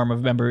is a form of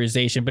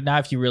memorization, but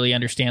not if you really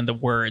understand the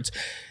words.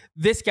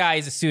 This guy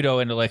is a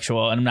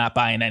pseudo-intellectual, and I'm not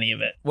buying any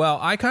of it. Well,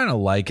 I kind of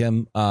like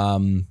him.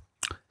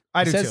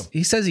 I do too.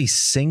 He says he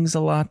sings a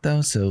lot, though,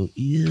 so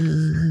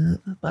yeah,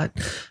 but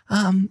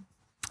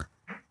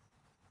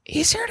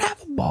he's here to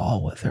have a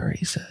ball with her,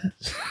 he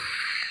says.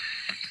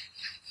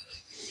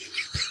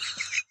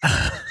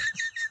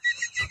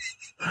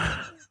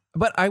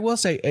 But I will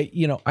say,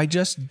 I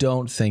just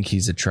don't think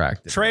he's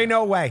attractive. Trey,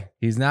 no way.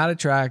 He's not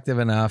attractive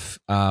enough.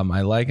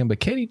 I like him, but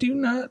Katie, do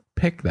not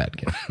pick that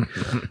kid.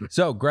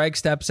 So Greg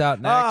steps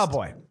out next. Oh,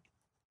 boy.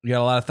 You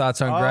got a lot of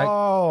thoughts on Greg?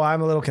 Oh,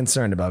 I'm a little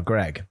concerned about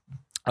Greg.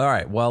 All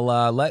right. Well,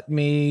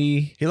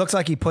 He looks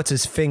like he puts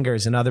his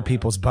fingers in other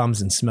people's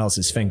bums and smells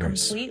his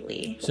fingers.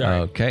 Completely. Sorry.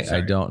 Okay.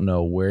 I don't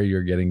know where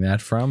you're getting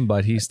that from,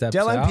 but he steps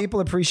Dylan, out. people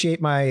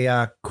appreciate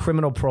my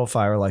criminal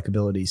profiler-like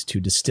abilities to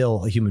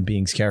distill a human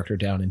being's character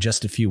down in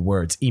just a few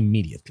words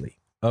immediately.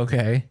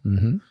 Okay.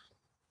 Mm-hmm.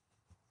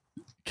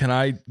 Can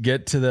I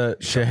get to the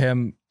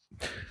Shahem?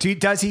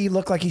 Does he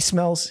look like he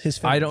smells his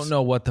fingers? I don't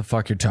know what the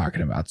fuck you're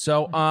talking about.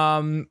 So,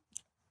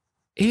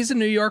 he's a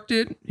New York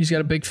dude. He's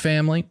got a big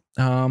family.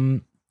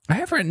 I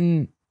have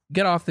written,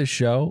 get off this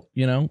show,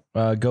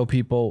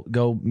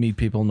 go meet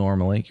people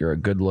normally. You're a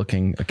good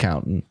looking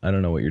accountant. I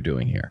don't know what you're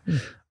doing here.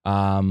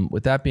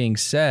 With that being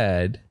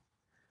said,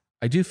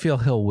 I do feel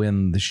he'll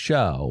win the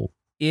show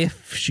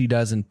if she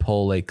doesn't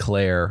pull a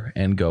Claire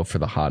and go for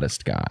the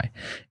hottest guy.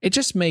 It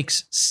just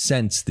makes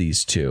sense,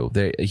 these two.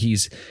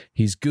 He's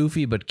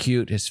goofy but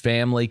cute. His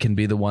family can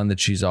be the one that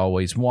she's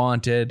always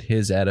wanted.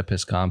 His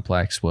Oedipus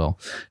complex will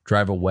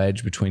drive a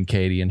wedge between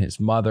Katie and his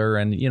mother,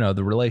 and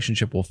the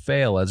relationship will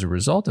fail as a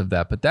result of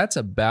that. But that's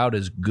about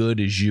as good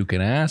as you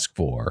can ask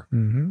for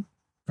from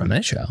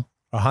this show.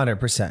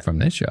 100% from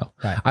this show.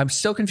 Right. I'm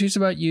still confused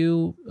about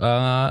you.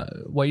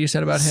 What you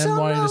said about him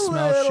wanting to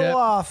smell shit.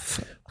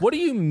 Off. What do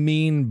you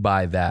mean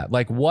by that?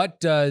 Like, what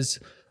does,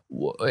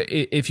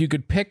 if you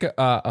could pick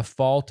a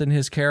fault in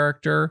his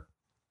character,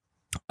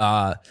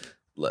 like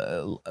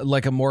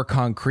a more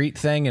concrete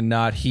thing, and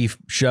not he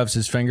shoves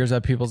his fingers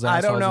up people's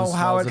assholes? I don't know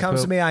how it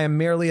comes to me. I am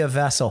merely a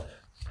vessel.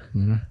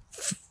 Mm-hmm.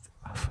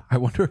 I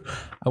wonder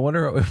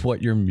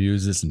what your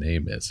muse's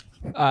name is.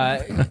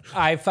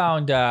 I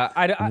found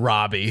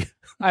Robbie.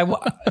 I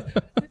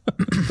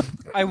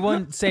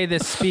wouldn't say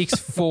this speaks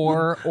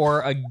for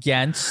or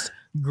against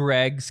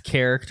Greg's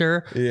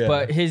character,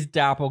 but his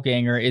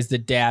doppelganger is the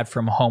dad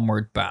from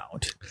Homeward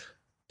Bound.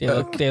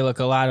 They look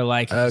a lot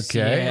alike.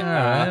 Okay, all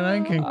right. I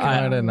can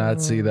kind of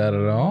not see that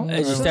at all.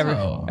 Just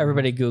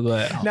everybody Google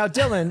it. Now,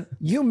 Dylan,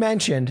 you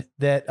mentioned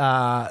that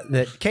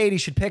that Katie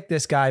should pick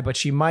this guy, but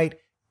she might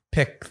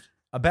pick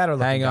a better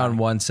looking Hang on guy.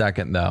 1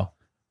 second, though.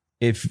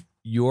 If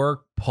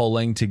you're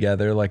pulling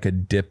together like a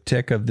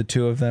diptych of the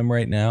two of them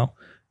right now,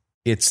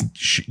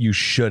 you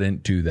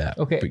shouldn't do that.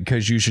 Okay.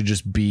 Because you should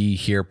just be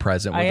here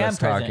present with us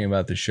talking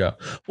about the show.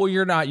 Well,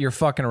 you're not. You're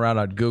fucking around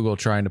on Google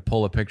trying to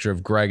pull a picture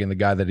of Greg and the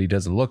guy that he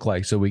doesn't look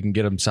like so we can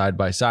get them side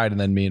by side.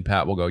 And then me and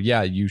Pat will go,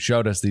 yeah, you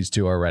showed us these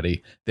two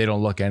already. They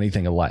don't look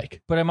anything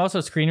alike. But I'm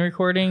also screen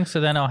recording, so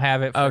then I'll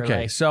have it for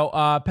okay. So,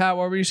 Pat,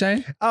 what were you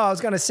saying? Oh, I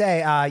was going to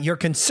say, your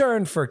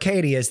concern for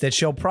Katie is that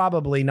she'll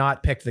probably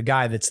not pick the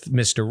guy that's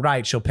Mr.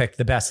 Right. She'll pick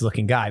the best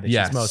looking guy that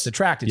she's most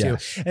attracted to.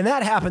 And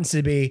that happens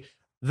to be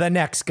the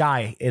next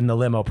guy in the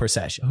limo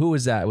procession. Who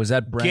was that? Was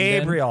that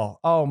Brendan? Gabriel.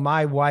 Oh,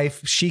 my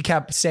wife. She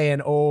kept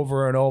saying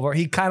over and over.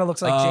 He kind of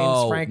looks like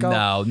James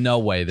Franco. No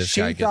way. This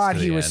guy gets She thought to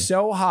the he end. was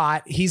so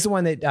hot. He's the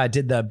one that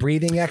did the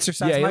breathing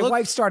exercise. Yeah, my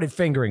wife started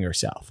fingering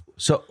herself.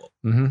 So,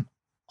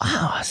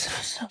 wow.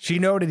 She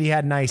noted he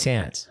had nice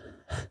hands.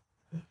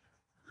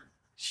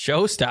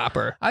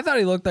 showstopper. I thought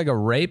he looked like a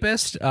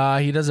rapist.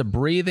 He does a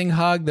breathing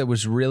hug that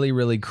was really,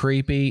 really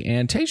creepy.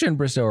 And Tayshia and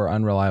Bristow are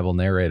unreliable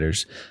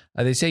narrators.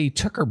 They say he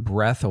took her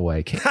breath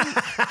away.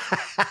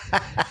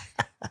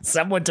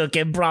 Someone took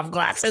improv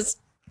classes.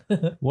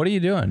 What are you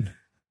doing?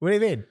 What do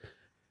you mean?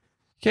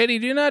 Katie,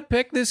 do not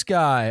pick this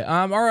guy.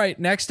 All right,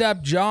 next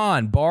up,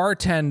 John,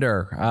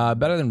 bartender.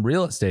 Better than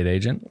real estate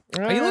agent.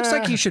 He looks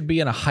like he should be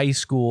in a high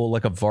school,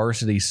 like a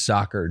varsity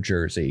soccer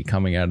jersey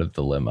coming out of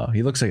the limo.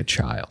 He looks like a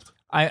child.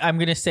 I'm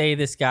going to say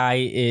this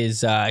guy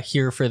is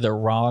here for the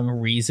wrong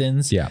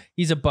reasons. Yeah.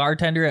 He's a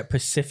bartender at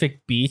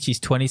Pacific Beach. He's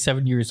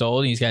 27 years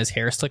old. And he's got his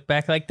hair slicked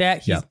back like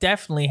that. He's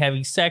definitely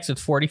having sex with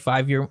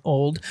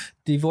 45-year-old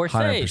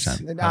divorcees.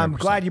 100%. I'm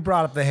glad you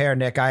brought up the hair,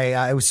 Nick.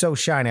 It was so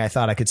shiny, I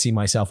thought I could see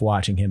myself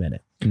watching him in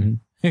it.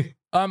 Mm-hmm.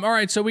 All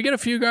right, so we get a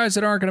few guys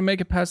that aren't going to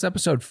make it past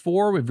episode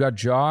 4. We've got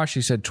Josh.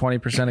 He said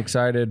 20%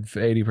 excited,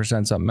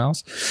 80% something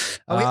else.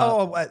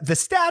 The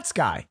stats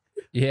guy.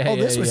 Yeah.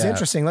 This was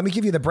interesting. Let me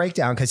give you the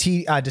breakdown because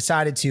he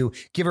decided to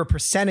give her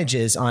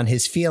percentages on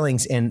his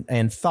feelings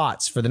and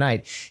thoughts for the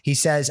night. He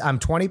says, I'm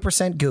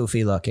 20%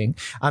 goofy looking.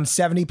 I'm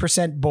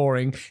 70%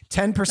 boring,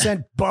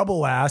 10%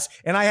 bubble ass,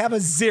 and I have a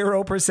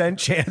 0%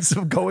 chance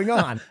of going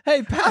on.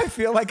 Hey, Pat, I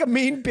feel like a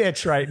mean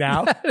bitch right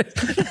now.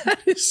 That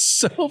is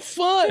so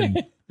fun.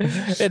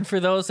 And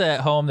for those at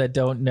home that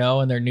don't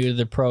know and they're new to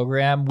the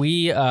program,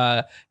 we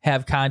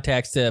have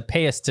contacts to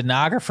pay a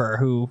stenographer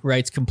who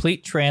writes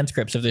complete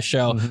transcripts of the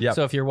show. Yep.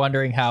 So if you're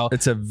wondering how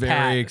it's a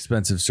very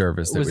expensive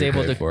service that was we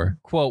able pay to for.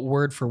 quote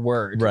word for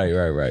word.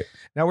 Right.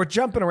 Now we're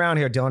jumping around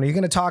here, Dylan. Are you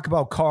going to talk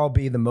about Carl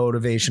B., the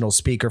motivational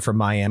speaker from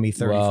Miami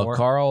 34? Well,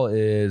 Carl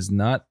is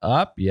not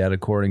up yet,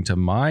 according to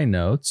my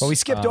notes. Well, we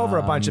skipped over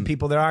a bunch of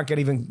people that aren't going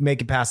to even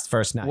make it past the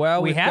first night.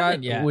 Well, we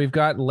haven't yet. We've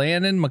got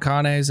Landon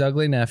McConaughey's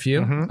ugly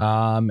nephew.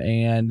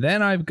 And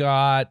then I've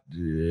got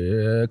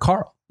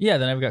Carl. Yeah,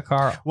 then I've got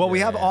Carl. Well, we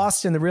have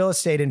Austin, the real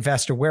estate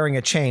investor, wearing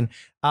a chain.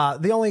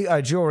 The only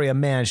jewelry a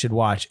man should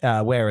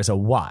wear is a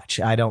watch.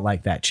 I don't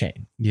like that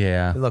chain.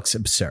 Yeah. It looks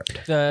absurd.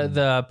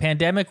 The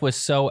pandemic was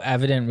so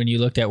evident when you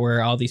looked at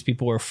where all these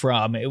people were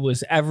from. It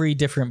was every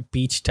different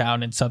beach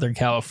town in Southern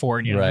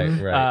California.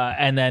 Right.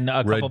 And then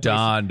a couple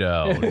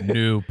Redondo,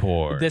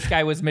 Newport. This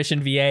guy was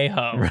Mission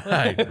Viejo.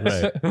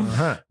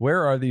 Right.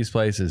 Where are these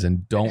places?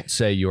 And don't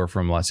say you're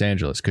from Los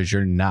Angeles because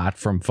you're not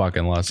from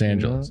fucking Los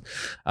Angeles.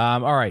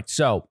 All right.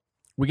 So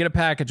we get a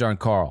package on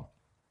Carl.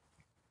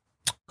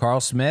 Carl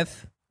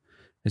Smith,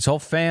 his whole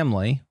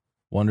family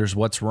wonders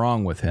what's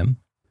wrong with him.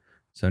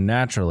 So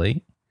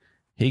naturally,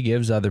 he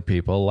gives other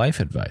people life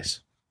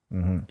advice.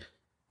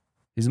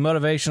 He's a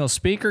motivational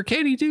speaker.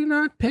 Katie, do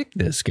not pick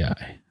this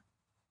guy.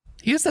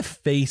 He has the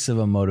face of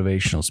a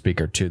motivational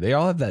speaker, too. They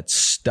all have that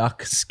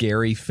stuck,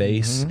 scary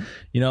face.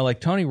 You know,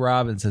 like Tony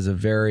Robbins has a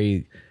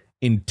very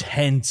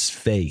intense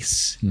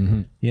face.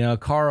 You know,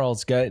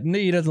 Carl's got,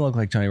 he doesn't look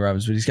like Tony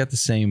Robbins, but he's got the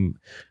same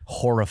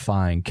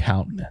horrifying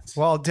countenance.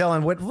 Well,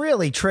 Dylan, what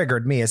really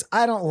triggered me is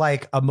I don't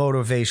like a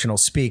motivational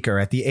speaker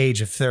at the age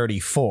of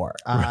 34.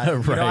 You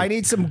know, I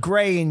need some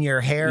gray in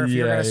your hair if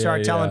you're going to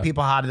start telling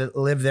people how to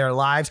live their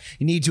lives.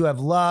 You need to have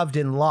loved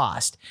and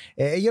lost.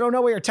 You don't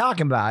know what you're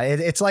talking about.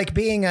 It's like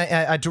being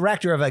a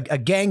director of a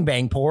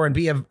gangbang pour and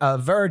be a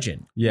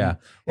virgin. Yeah.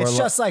 It's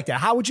just like that.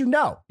 How would you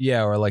know?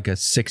 Yeah, or like a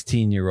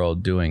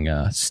 16-year-old doing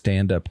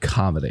stand-up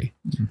comedy.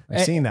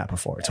 I've seen that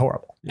before. It's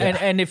horrible. Yeah.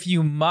 And if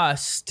you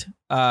must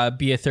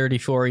be a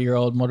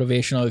 34-year-old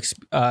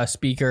motivational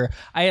speaker,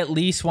 I at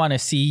least want to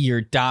see your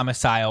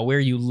domicile, where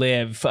you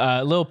live,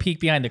 a little peek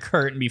behind the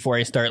curtain before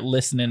I start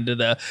listening to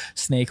the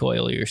snake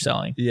oil you're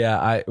selling.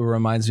 Yeah, it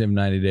reminds me of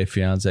 90 Day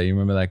Fiancé. You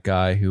remember that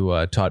guy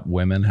who taught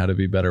women how to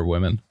be better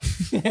women?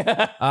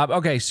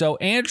 Okay, so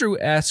Andrew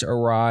S.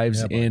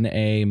 arrives in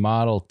a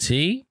Model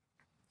T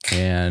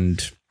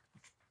and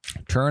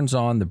turns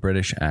on the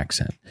British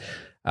accent.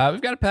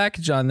 We've got a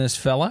package on this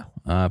fella.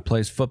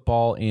 Plays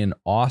football in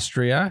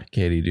Austria.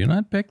 Katie, do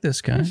not pick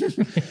this guy.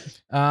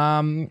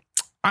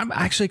 I'm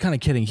actually kind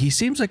of kidding. He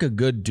seems like a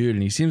good dude,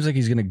 and he seems like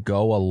he's going to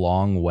go a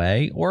long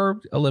way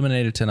or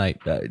eliminated tonight.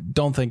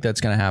 Don't think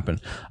that's going to happen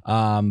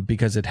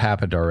because it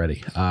happened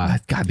already.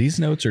 God, these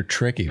notes are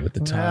tricky with the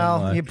time.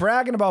 Well, you're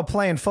bragging about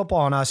playing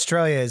football in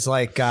Australia is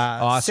like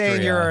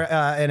saying you're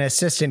an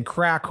assistant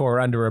crack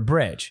whore under a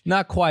bridge.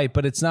 Not quite,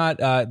 but it's not.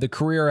 The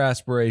career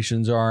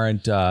aspirations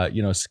aren't,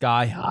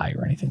 sky high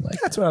or anything like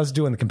that. That's what I was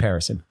doing the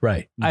comparison.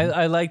 Right.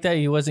 I like that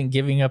he wasn't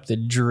giving up the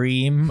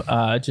dream,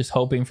 just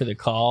hoping for the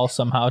call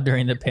somehow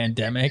during the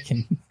pandemic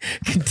and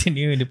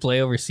continuing to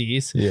play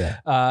overseas.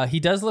 Yeah.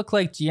 He does look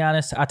like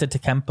Giannis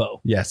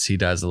Antetokounmpo. Yes, he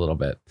does a little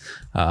bit,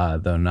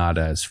 though not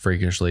as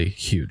freakishly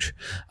huge.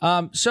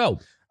 So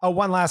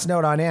one last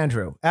note on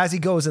Andrew. As he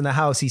goes in the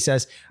house, he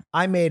says,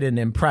 I made an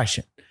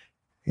impression.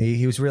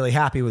 He was really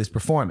happy with his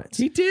performance.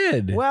 He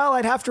did. Well,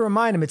 I'd have to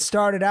remind him, it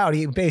started out,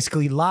 he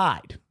basically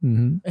lied.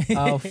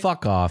 Oh,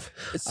 fuck off.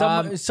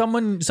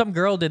 Some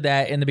girl did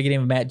that in the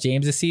beginning of Matt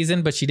James'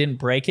 season, but she didn't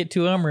break it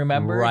to him,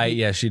 remember? Right,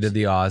 yeah, she did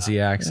the Aussie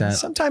accent.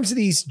 Sometimes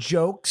these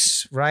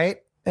jokes, right,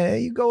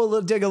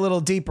 you dig a little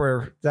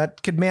deeper,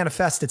 that could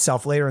manifest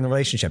itself later in the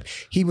relationship.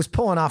 He was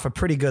pulling off a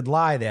pretty good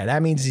lie there.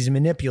 That means he's a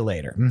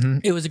manipulator. Mm-hmm.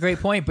 It was a great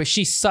point, but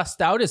she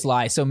sussed out his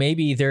lie, so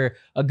maybe they're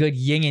a good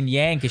yin and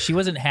yang because she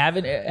wasn't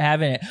having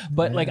it.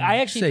 But like, I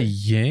actually say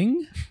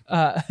yin.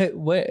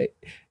 What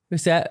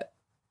was that?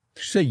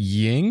 Did you say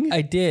ying?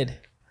 I did.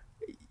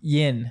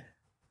 Yin.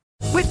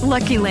 With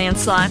Lucky Land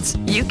Slots,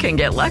 you can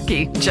get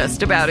lucky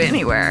just about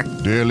anywhere.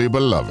 Dearly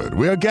beloved,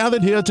 we are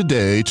gathered here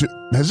today to...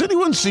 Has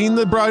anyone seen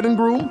the bride and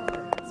groom?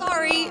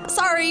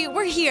 Sorry,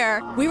 we're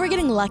here. We were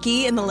getting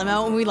lucky in the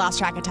limo and we lost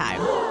track of time.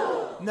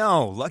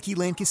 No, Lucky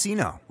Land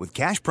Casino, with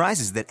cash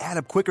prizes that add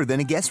up quicker than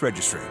a guest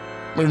registry.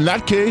 In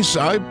that case,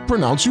 I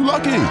pronounce you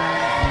lucky.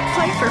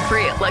 Play for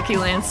free at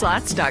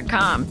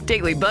LuckyLandSlots.com.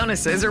 Daily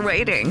bonuses are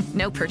waiting.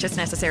 No purchase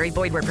necessary.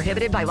 Void where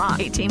prohibited by law.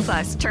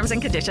 18+. Terms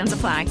and conditions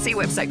apply. See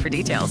website for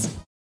details.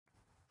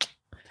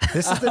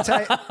 This is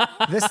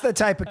the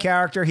type of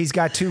character. He's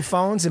got 2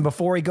 phones, and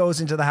before he goes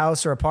into the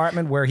house or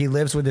apartment where he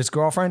lives with his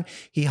girlfriend,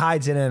 he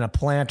hides it in a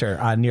planter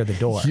near the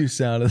door. You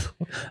sounded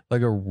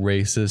like a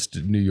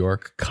racist New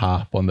York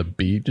cop on the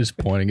beat, just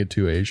pointing at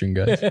 2 Asian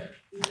guys.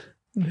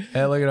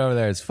 Hey, look at over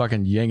there. It's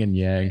fucking yin and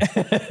yang.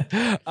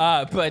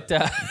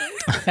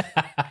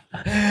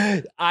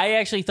 I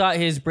actually thought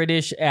his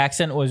British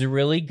accent was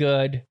really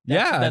good.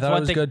 I thought it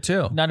was good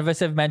too. None of us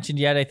have mentioned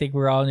yet. I think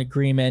we're all in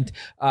agreement.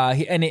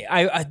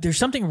 There's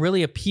something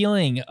really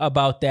appealing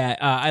about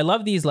that. I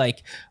love these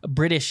like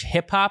British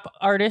hip hop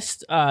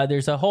artists.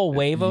 There's a whole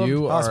wave of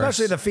them,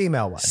 especially the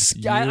female ones.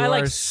 I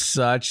like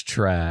such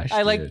trash.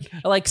 I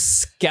like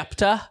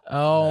Skepta.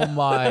 Oh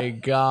my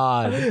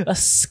god.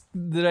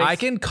 I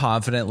can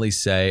confidently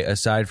say,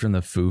 aside from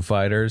the Foo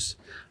Fighters,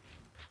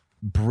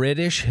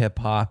 British hip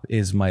hop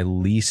is my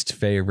least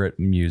favorite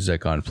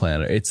music on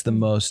planet. It's the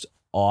most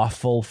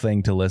awful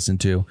thing to listen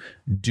to.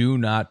 Do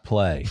not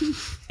play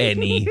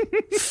any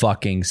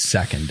fucking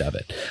second of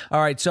it. All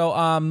right, so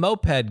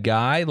Moped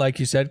Guy, like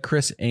you said,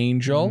 Chris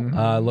Angel,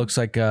 looks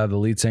like the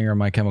lead singer of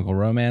My Chemical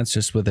Romance,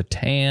 just with a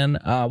tan.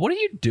 What are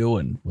you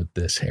doing with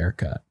this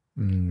haircut?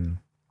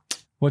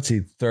 What's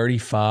he,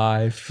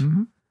 35?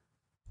 Mm-hmm.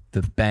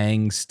 The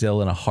bangs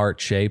still in a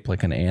heart shape,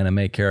 like an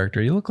anime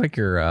character. You look like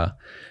you're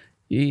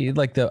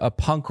a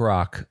punk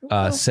rock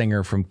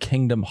singer from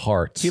Kingdom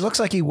Hearts. He looks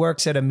like he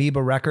works at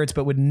Amoeba Records,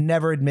 but would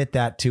never admit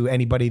that to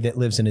anybody that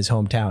lives in his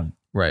hometown.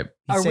 Right.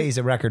 He'd say he's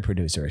a record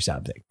producer or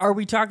something. Are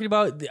we talking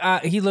about,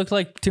 he looked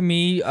like to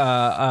me,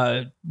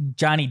 Johnny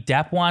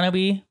Depp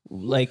wannabe,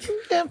 like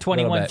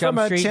 21 Jump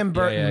Street. From a Tim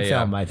Burton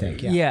film, I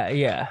think.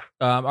 Yeah.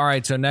 All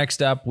right, so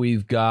next up,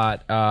 we've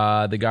got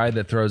the guy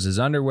that throws his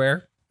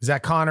underwear. Is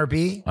that Connor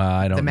B?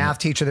 I don't know. The math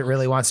teacher that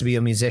really wants to be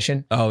a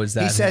musician? Oh, is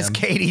that He says him?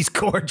 Katie's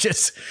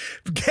gorgeous.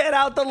 Get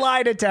out the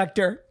lie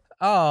detector.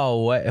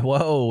 Oh,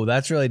 whoa,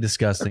 that's really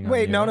disgusting.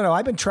 Wait, no.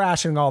 I've been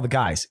trashing all the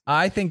guys.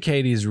 I think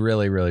Katie's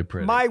really, really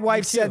pretty. My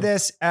wife said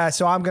this,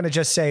 so I'm going to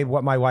just say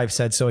what my wife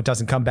said so it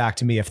doesn't come back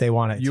to me if they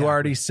want it. You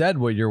already said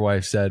what your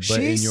wife said, but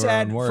in your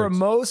own words. For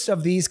most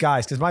of these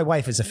guys, because my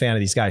wife is a fan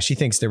of these guys, she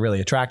thinks they're really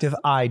attractive.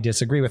 I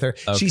disagree with her.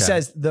 Okay. She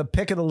says the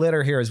pick of the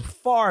litter here is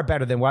far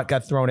better than what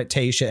got thrown at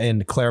Tayshia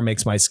and Claire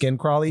Makes My Skin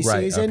Crawly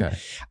season.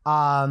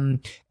 Okay.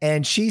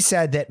 And she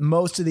said that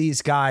most of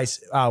these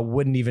guys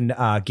wouldn't even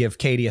give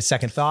Katie a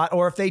second thought,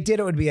 or if they did,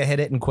 it would be a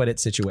hit it and quit it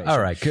situation. All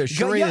right.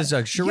 Cherie is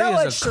a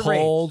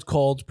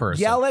cold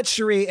person. Yell at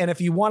Cherie, and if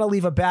you want to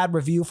leave a bad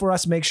review for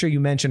us, make sure you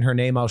mention her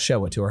name. I'll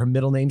show it to her. Her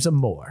middle name's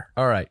Amore.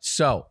 All right.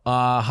 So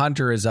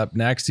Hunter is up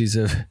next. He's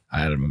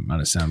I'm going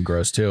to sound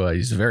gross too.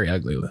 He's a very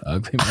ugly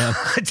man.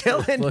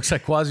 Dylan looks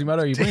like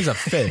Quasimodo. He brings a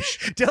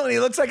fish. Dylan, he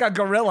looks like a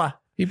gorilla.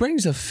 He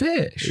brings a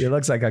fish. He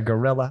looks like a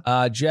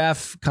gorilla.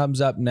 Jeff comes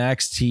up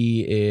next.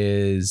 He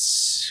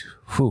is...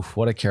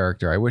 what a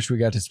character. I wish we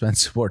got to spend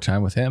some more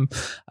time with him.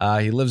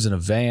 He lives in a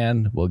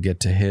van. We'll get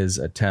to his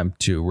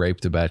attempt to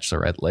rape the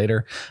Bachelorette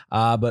later.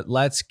 But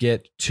let's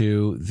get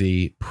to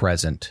the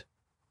present.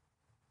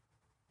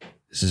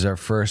 This is our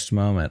first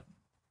moment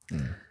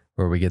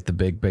where we get the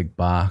big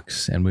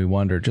box and we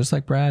wonder, just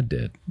like Brad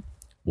did,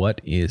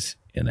 what is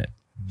in it?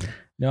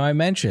 Now, I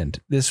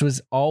mentioned this was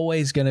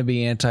always going to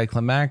be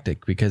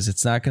anticlimactic because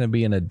it's not going to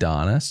be an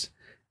Adonis.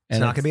 It's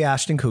not going to be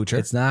Ashton Kutcher.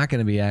 It's not going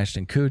to be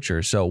Ashton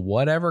Kutcher. So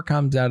whatever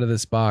comes out of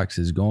this box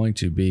is going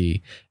to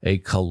be a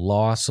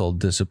colossal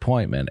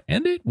disappointment.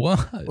 And it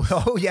was.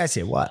 Oh, yes,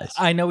 it was.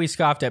 I know we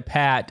scoffed at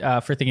Pat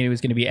for thinking it was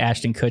going to be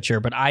Ashton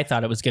Kutcher, but I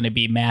thought it was going to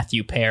be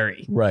Matthew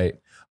Perry. Right.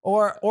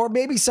 Or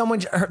maybe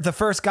the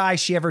first guy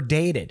she ever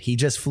dated. He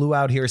just flew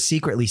out here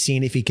secretly,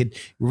 seeing if he could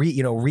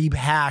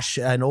rehash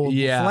an old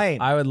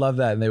flame. I would love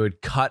that. And they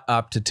would cut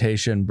up to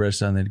Tayshia and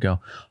Brista and they'd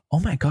go, "Oh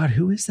my God,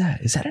 who is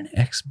that? Is that an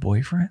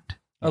ex-boyfriend?"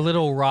 A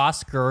little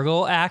Ross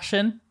Gurgle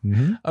action.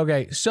 Mm-hmm.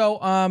 Okay, so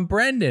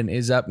Brendan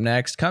is up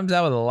next. Comes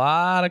out with a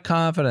lot of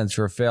confidence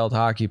for a failed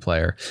hockey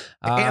player.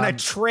 And a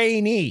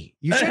trainee.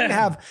 You shouldn't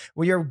have,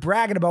 when you're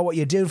bragging about what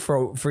you do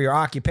for your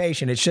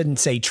occupation, it shouldn't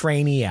say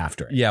trainee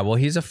after it. Yeah, well,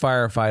 he's a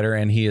firefighter,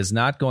 and he is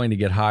not going to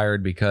get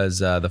hired because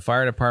the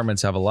fire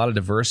departments have a lot of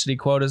diversity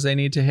quotas they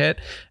need to hit.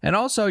 And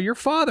also, your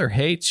father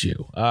hates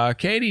you.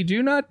 Katie,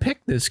 do not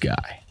pick this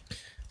guy.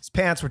 His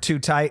pants were too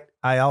tight.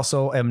 I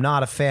also am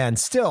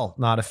still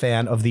not a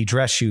fan of the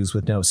dress shoes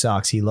with no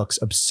socks. He looks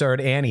absurd,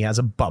 and he has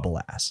a bubble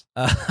ass.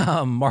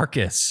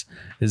 Marcus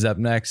is up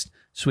next.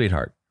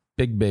 Sweetheart.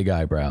 Big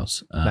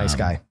eyebrows. Nice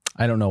guy.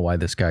 I don't know why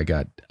this guy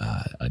got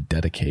a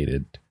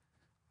dedicated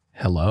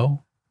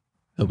hello.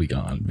 He'll be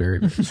gone very,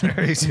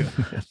 very soon.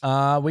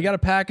 We got a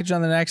package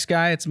on the next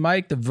guy. It's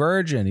Mike the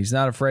Virgin. He's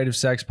not afraid of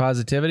sex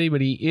positivity,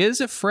 but he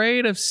is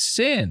afraid of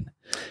sin.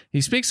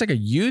 He speaks like a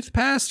youth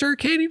pastor.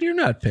 Katie, do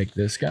not pick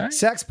this guy.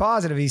 Sex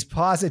positive. He's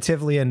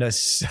positively into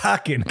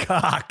sucking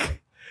cock.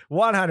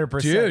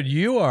 100%.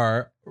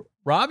 Dude,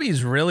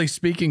 Robbie's really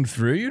speaking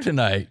through you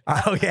tonight.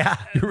 Oh, yeah.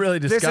 You're really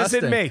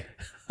disgusting. This isn't me.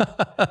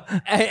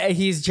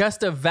 He's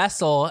just a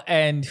vessel,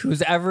 and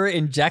who's ever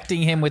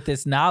injecting him with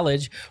this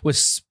knowledge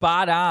was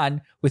spot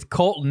on with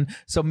Colton.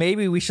 So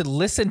maybe we should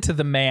listen to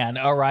the man,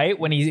 all right?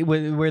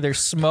 Where there's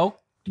smoke,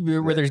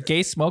 where there's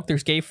gay smoke,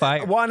 there's gay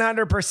fire.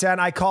 100%.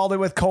 I called it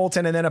with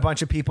Colton, and then a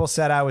bunch of people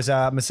said I was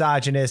a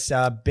misogynist,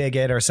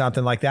 bigot, or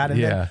something like that.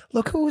 And then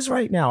look who's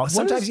right now.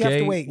 Sometimes you have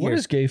to wait. What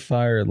does gay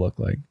fire look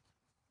like?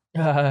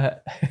 Does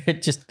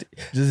it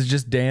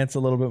just dance a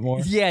little bit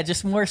more? Yeah,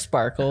 just more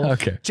sparkle.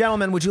 Okay,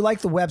 gentlemen, would you like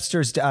the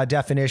Webster's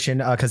definition?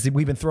 Because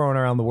we've been throwing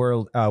around the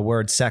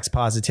word sex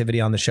positivity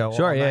on the show.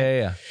 Sure,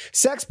 yeah.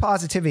 Sex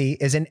positivity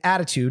is an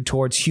attitude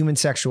towards human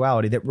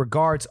sexuality that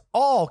regards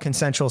all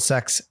consensual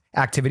sex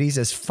activities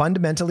as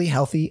fundamentally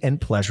healthy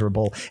and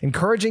pleasurable,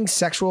 encouraging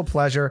sexual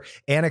pleasure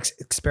and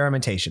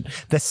experimentation.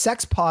 The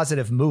sex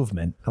positive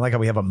movement. I like how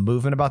we have a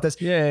movement about this.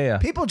 Yeah.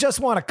 People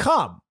just want to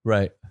come.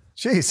 Right.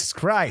 Jesus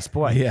Christ,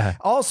 boy. Yeah.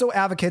 Also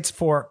advocates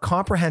for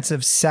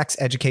comprehensive sex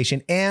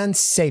education and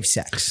safe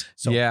sex.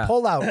 So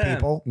pull out,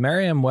 people.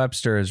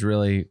 Merriam-Webster has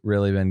really,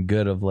 really been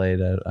good of late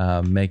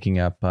at making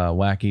up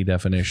wacky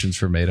definitions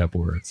for made-up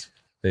words.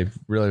 They've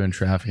really been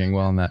trafficking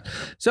well in that.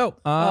 So,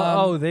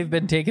 they've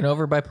been taken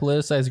over by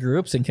politicized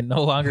groups and can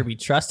no longer be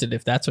trusted,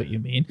 if that's what you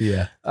mean.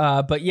 Yeah.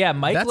 But yeah,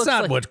 Mike. That's looks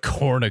not like, what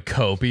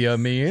cornucopia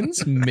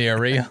means,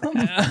 Miriam.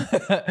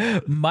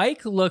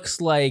 Mike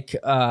looks like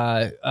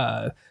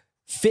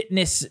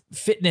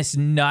fitness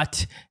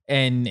nut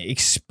and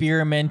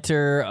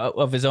experimenter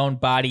of his own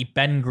body,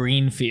 Ben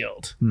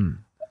Greenfield.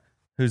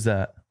 Who's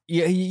that?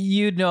 Yeah,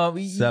 you know.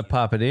 Is that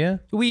Papadilla?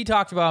 We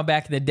talked about him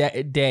back in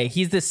the day.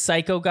 He's this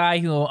psycho guy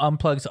who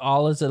unplugs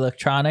all his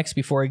electronics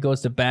before he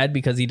goes to bed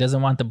because he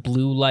doesn't want the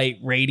blue light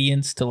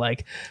radiance to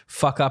like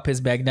fuck up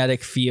his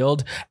magnetic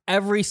field.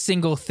 Every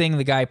single thing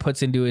the guy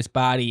puts into his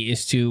body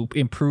is to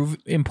improve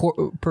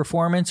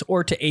performance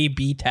or to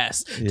A/B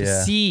test to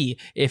see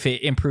if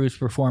it improves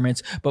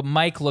performance. But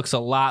Mike looks a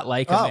lot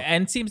like him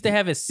and seems to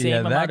have his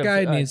same amount of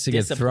that guy needs to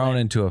get thrown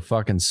into a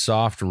fucking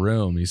soft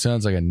room. He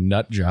sounds like a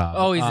nut job.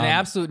 Oh, he's an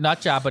absolute nut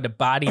job, but a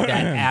body that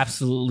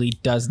absolutely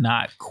does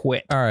not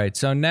quit. All right.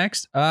 So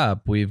next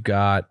up, we've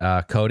got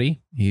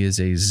Cody. He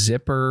is a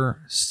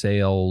Zipper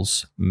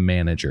sales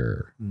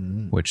manager,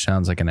 which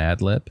sounds like an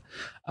ad lib.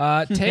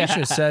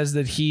 Tasha says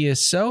that he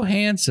is so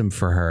handsome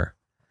for her.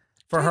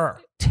 For her.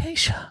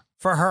 Tasha.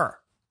 For her.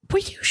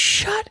 Will you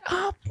shut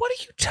up? What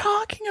are you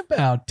talking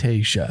about,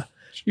 Tasha?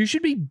 You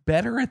should be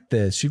better at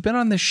this. You've been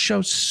on this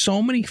show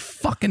so many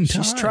fucking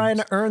times. She's trying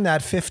to earn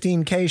that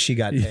 $15K she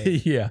got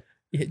paid. Yeah.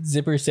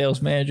 Zipper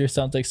sales manager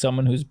sounds like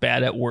someone who's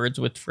bad at Words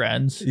with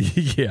Friends.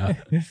 Yeah.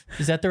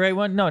 Is that the right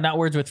one? No, not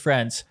Words with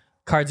Friends.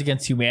 Cards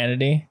Against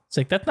Humanity. It's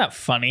like, that's not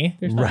funny.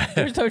 There's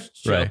no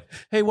show. Right.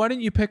 Hey, why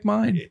didn't you pick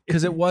mine?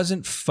 Because it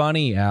wasn't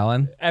funny,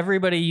 Alan.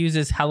 Everybody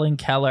uses Helen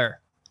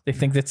Keller. They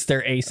think that's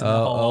their ace in the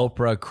hole.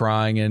 Oprah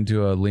crying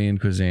into a lean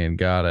cuisine.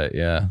 Got it.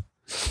 Yeah.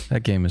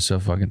 That game is so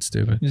fucking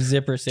stupid.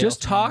 Zipper sales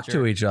Just talk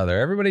to each other.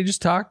 Everybody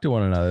just talk to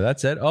one another.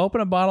 That's it.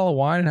 Open a bottle of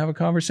wine and have a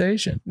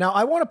conversation. Now,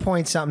 I want to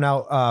point something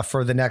out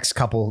for the next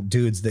couple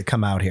dudes that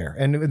come out here.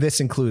 And this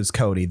includes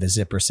Cody, the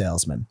Zipper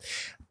salesman.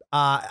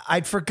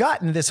 I'd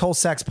forgotten this whole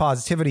sex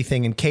positivity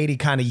thing and Katie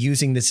kind of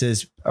using this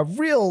as a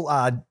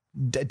real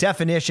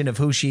definition of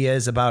who she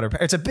is about her.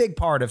 It's a big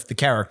part of the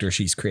character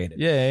she's created.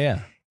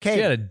 Yeah. Katie,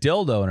 she had a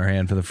dildo in her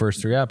hand for the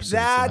first 3 episodes.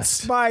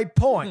 That's my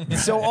point.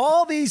 So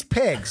all these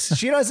pigs,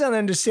 she doesn't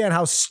understand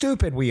how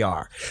stupid we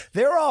are.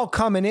 They're all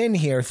coming in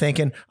here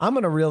thinking, I'm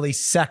going to really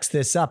sex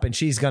this up and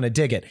she's going to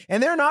dig it.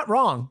 And they're not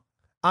wrong.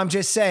 I'm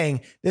just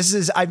saying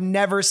I've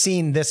never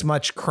seen this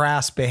much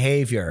crass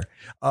behavior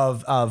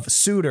of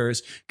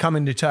suitors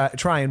coming to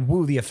try and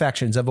woo the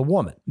affections of a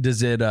woman.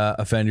 Does it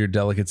offend your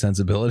delicate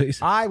sensibilities?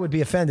 I would be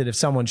offended if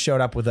someone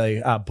showed up with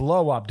a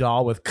blow-up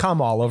doll with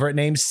cum all over it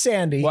named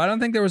Sandy. Well, I don't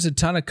think there was a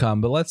ton of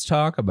cum, but let's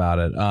talk about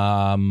it.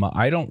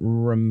 I don't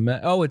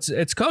remember. Oh,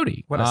 it's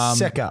Cody. What a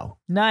sicko.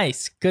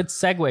 Nice. Good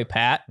segue,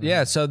 Pat.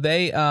 Yeah, so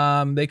they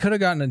could have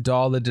gotten a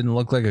doll that didn't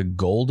look like a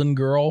golden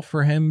girl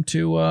for him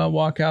to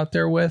walk out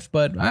there with,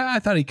 but I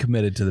thought he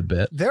committed to the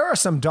bit. There are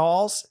some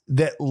dolls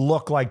that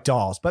look like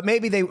dolls, but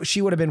maybe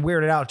she would have been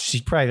weirded out.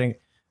 She's probably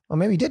thinking, well,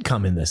 maybe he did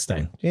come in this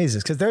thing.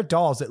 Jesus, because they're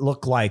dolls that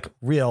look like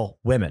real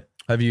women.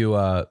 Have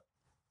you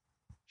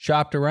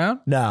shopped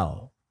around?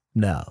 No.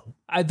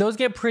 Those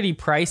get pretty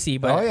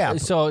pricey, but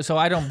so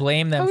I don't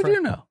blame them. How would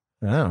you know?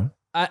 No.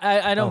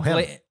 I don't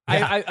blame.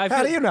 Yeah.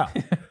 How do you know?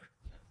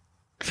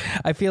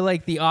 I feel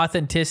like the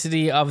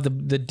authenticity of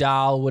the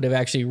doll would have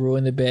actually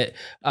ruined the bit,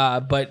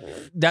 but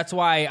that's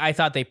why I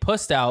thought they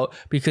pussed out,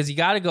 because you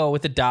got to go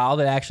with the doll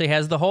that actually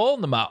has the hole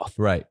in the mouth.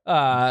 Right.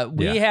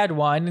 We had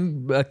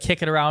one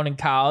kicking around in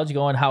college,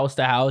 going house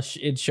to house.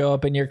 It'd show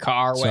up in your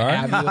car, what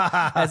have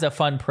you, as a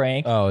fun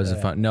prank. Oh, as a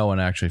fun? No one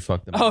actually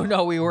fucked them. Oh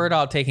no, we weren't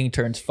all taking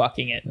turns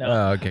fucking it. No.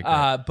 Oh, okay.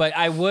 But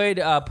I would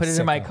put it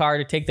in my car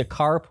to take the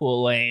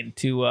carpool lane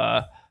to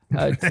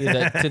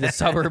the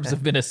suburbs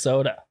of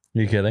Minnesota.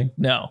 You kidding?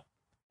 No,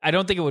 I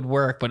don't think it would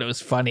work, but it was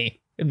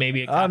funny. And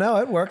maybe no,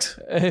 it works.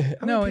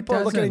 No, it people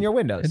are looking in your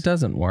windows. It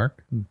doesn't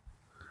work.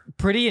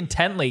 Pretty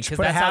intently, because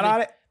put a hat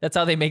on it. That's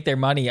how they make their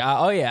money.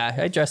 Oh yeah,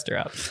 I dressed her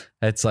up.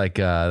 It's like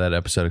that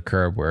episode of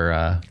Curb where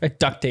I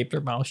duct taped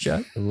her mouth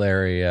shut.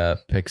 Larry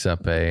picks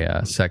up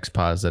a sex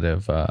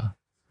positive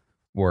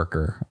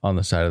worker on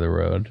the side of the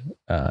road,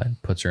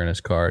 puts her in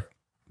his car.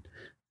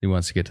 He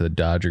wants to get to the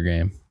Dodger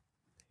game.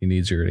 He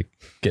needs her to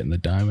get in the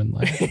diamond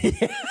lane.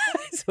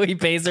 So he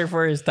pays her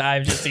for his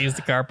time just to use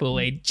the carpool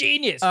lane.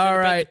 Genius. All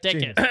right.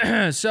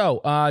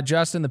 So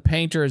Justin the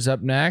Painter is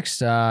up next.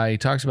 He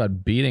talks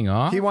about beating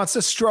off. He wants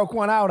to stroke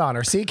one out on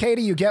her. See,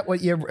 Katie, you get what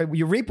you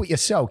reap what you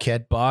sow,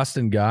 kid.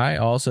 Boston guy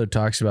also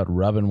talks about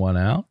rubbing one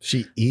out.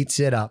 She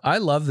eats it up. I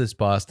love this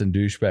Boston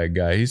douchebag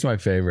guy. He's my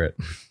favorite.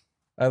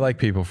 I like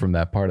people from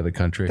that part of the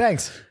country.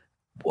 Thanks.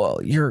 Well,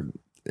 you're...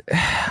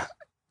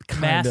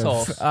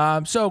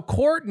 Masshole. So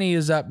Courtney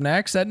is up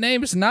next. That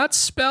name is not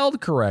spelled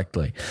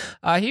correctly.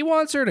 He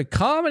wants her to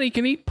come and he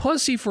can eat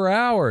pussy for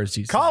hours.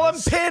 Call him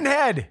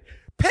Pinhead.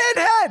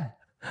 Pinhead.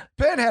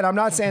 I'm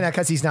not saying that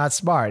because he's not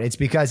smart. It's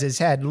because his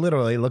head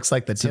literally looks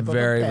like the tip of a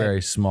very, pin.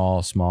 very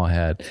small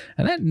head.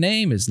 And that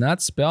name is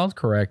not spelled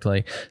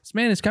correctly. This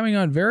man is coming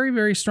on very,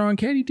 very strong.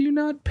 Katie, do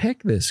not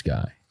pick this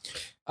guy.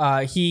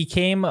 He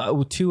came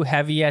too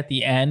heavy at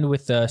the end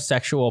with the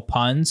sexual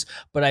puns,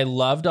 but I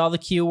loved all the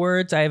Q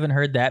words. I haven't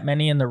heard that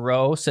many in the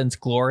row since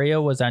Gloria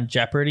was on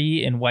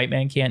Jeopardy and White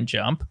Man Can't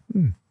Jump.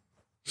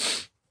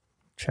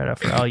 Shout out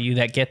for all you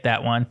that get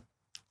that one.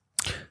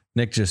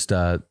 Nick just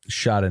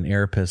shot an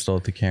air pistol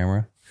at the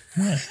camera.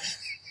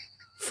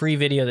 Free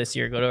video this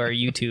year. Go to our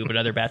YouTube,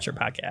 Another Bachelor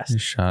Podcast. He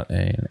shot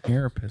an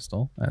air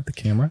pistol at the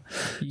camera.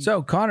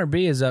 So Connor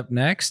B is up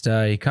next.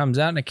 He comes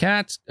out in a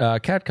cat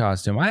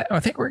costume. I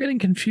think we're getting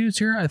confused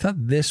here. I thought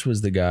this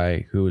was the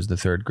guy who was the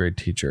third grade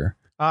teacher.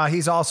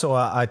 He's also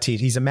a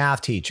teacher. He's a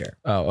math teacher.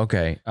 Oh,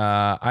 okay.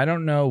 I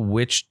don't know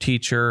which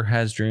teacher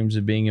has dreams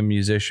of being a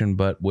musician,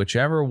 but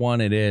whichever one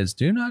it is,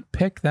 do not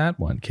pick that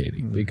one,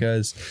 Katie,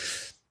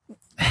 because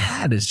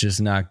that is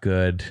just not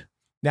good.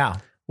 Now,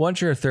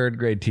 once you're a third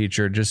grade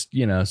teacher, just,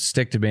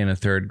 stick to being a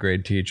third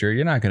grade teacher.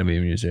 You're not going to be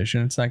a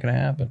musician. It's not going to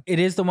happen. It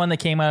is the one that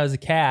came out as a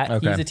cat.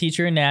 Okay. He's a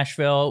teacher in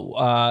Nashville,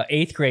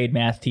 8th grade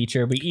math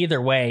teacher. But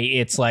either way,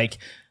 it's like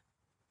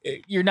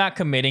you're not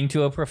committing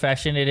to a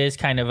profession. It is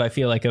kind of, I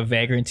feel like, a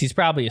vagrant. He's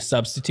probably a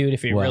substitute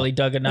if you really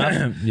dug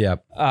enough.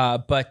 Yep.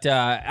 But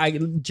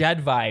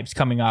Jed vibes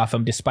coming off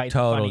him, despite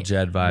total the funny,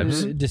 Jed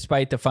vibes,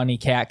 despite the funny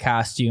cat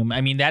costume.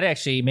 I mean, that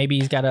actually, maybe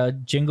he's got a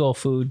jingle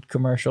food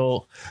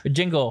commercial.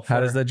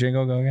 How does that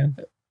jingle go again?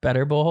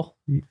 Better Bowl.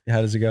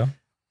 How does it go?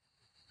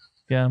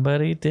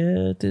 Somebody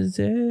did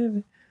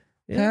deserve it.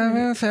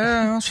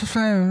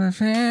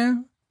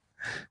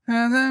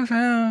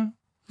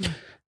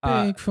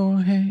 Big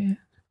forehead.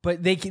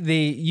 But they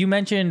you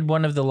mentioned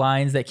one of the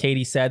lines that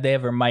Katie said. They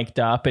have her mic'd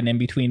up, and in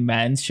between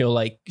men's,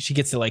 she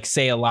gets to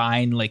say a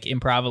line,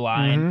 improv a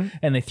line,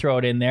 and they throw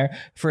it in there.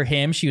 For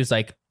him, she was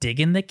like,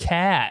 digging the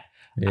cat.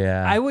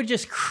 Yeah, I would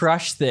just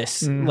crush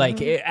this.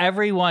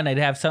 Everyone, I'd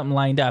have something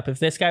lined up. If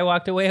this guy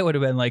walked away, it would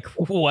have been like,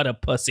 what a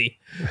pussy.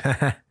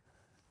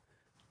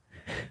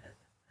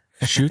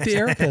 Shoot the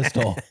air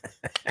pistol.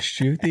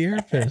 Shoot the air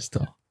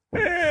pistol.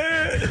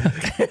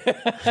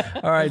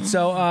 All right,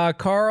 so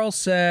Carl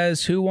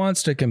says, who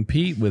wants to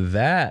compete with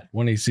that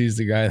when he sees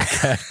the guy in the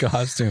cat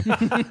costume?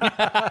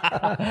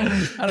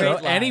 I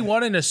don't know.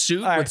 Anyone in a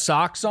suit with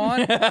socks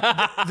on?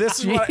 This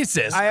is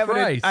Jesus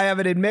Christ. I have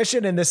an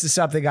admission, and this is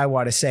something I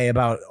want to say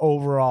about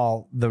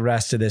overall the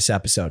rest of this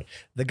episode.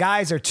 The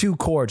guys are too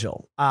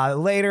cordial.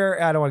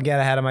 Later, I don't want to get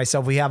ahead of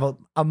myself. We have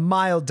a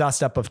mild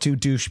dust up of two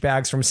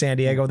douchebags from San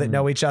Diego that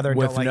know each other and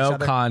with don't like no each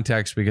other.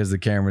 context because the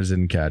cameras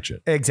didn't catch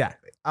it. Exactly.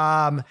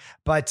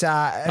 But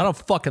I don't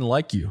fucking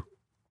like you.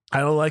 I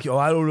don't like you. Oh,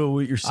 I don't know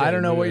what you're saying. I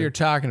don't know what you're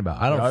talking about.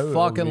 I don't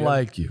fucking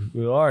like you.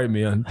 All right,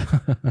 man.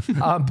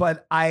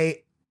 But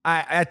I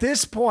At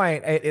this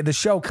point, the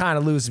show kind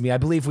of loses me. I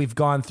believe we've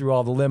gone through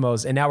all the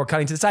limos, and now we're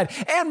cutting to the side.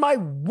 And my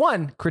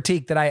one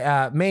critique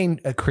that main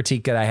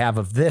critique that I have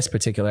of this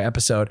particular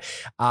episode,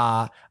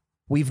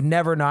 we've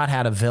never not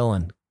had a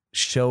villain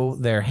show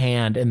their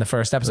hand in the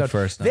first episode.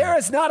 There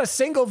is not a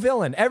single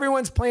villain.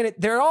 Everyone's playing it.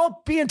 They're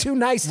all being too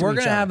nice to each other. We're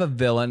going to have a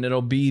villain.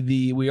 It'll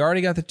be we already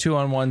got the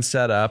 2-on-1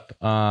 set up.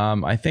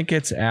 I think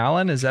it's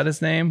Alan. Is that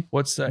his name?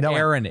 What's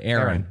Aaron?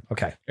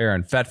 Okay.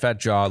 Aaron. Fat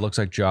jaw. Looks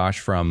like Josh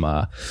from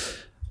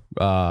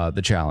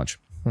the challenge.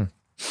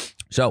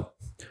 So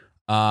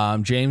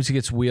James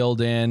gets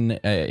wheeled in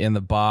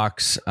the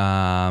box.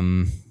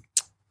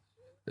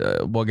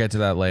 We'll get to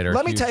that later.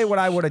 Let me tell you what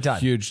I would have done.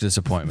 Huge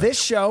disappointment.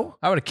 This show,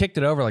 I would have kicked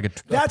it over like a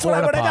That's what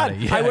I would have done.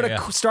 Yeah, I would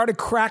have started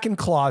cracking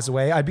claws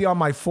away. I'd be on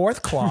my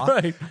fourth claw.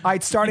 Right.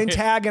 I'd start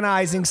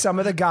antagonizing some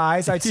of the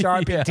guys. I'd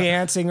start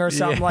dancing or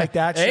something like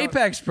that.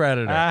 Apex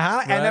Predator.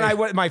 Right. And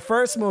then my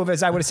first move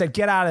is I would have said,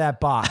 "Get out of that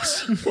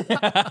box.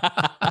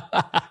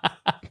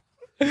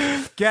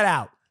 Get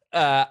out."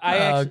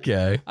 I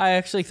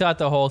actually thought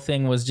the whole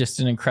thing was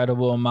just an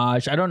incredible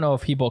homage. I don't know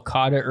if people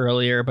caught it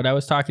earlier, but I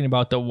was talking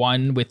about the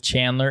one with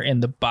Chandler in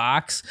the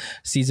box,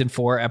 season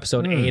 4,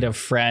 episode 8 of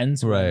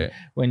Friends. Right.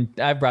 When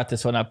I brought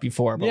this one up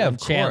before, but when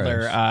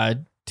Chandler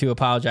to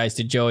apologize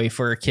to Joey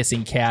for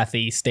kissing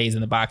Kathy stays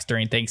in the box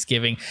during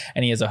Thanksgiving,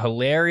 and he has a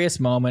hilarious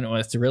moment when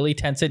it's really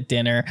tense at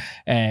dinner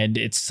and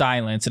it's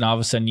silence, and all of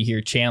a sudden you hear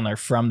Chandler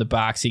from the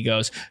box. He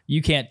goes,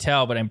 "You can't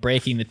tell, but I'm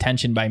breaking the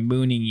tension by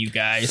mooning you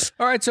guys."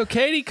 All right, so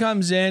Katie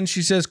comes in.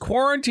 She says,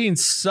 "Quarantine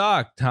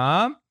sucked,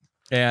 huh?"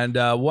 And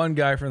one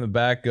guy from the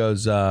back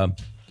goes, "It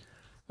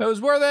was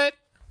worth it."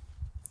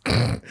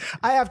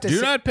 I have to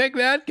Do not pick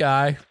that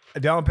guy.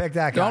 Don't pick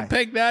that guy. Don't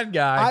pick that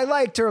guy. I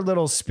liked her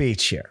little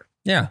speech here.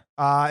 Yeah.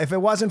 If it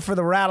wasn't for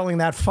the rattling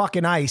that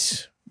fucking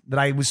ice that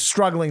I was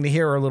struggling to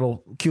hear her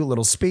cute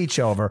little speech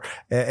over,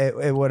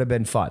 it would have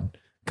been fun.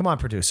 Come on,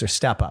 producer,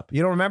 step up.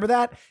 You don't remember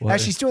that? What?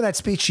 As she's doing that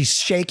speech, she's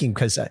shaking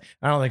because I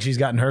don't think she's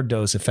gotten her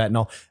dose of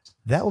fentanyl.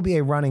 That will be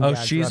a running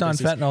gag. She's on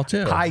fentanyl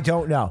too. I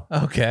don't know.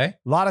 Okay.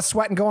 A lot of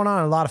sweating going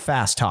on and a lot of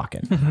fast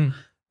talking.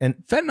 And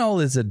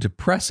fentanyl is a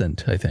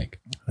depressant, I think.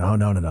 No.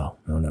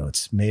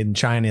 It's made in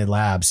China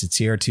labs. It's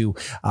here to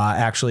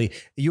actually.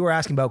 You were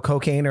asking about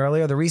cocaine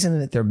earlier. The reason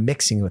that they're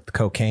mixing with the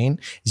cocaine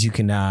is you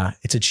can.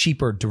 It's a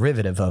cheaper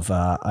derivative of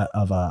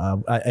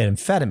an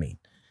amphetamine.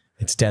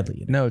 It's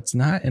deadly. No, it's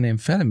not an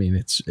amphetamine.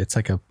 It's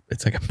like a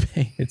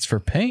pain. It's for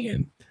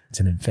pain. It's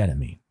an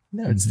amphetamine.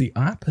 No, it's the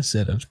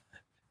opposite of.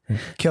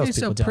 Kills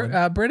people.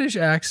 So British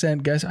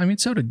accent, guys. I mean,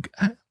 so do.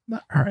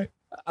 All right.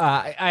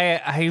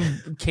 I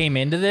came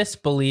into this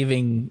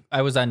believing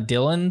I was on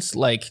Dylan's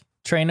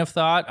train of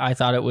thought. I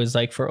thought it was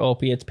for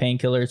opiates,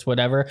 painkillers,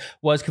 whatever.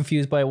 Was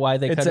confused by why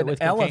they cut it with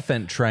cocaine.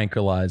 Elephant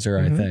tranquilizer,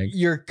 I think.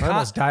 I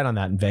almost died on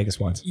that in Vegas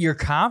once. Your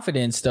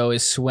confidence, though,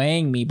 is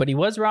swaying me, but he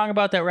was wrong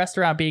about that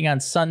restaurant being on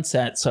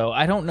Sunset, so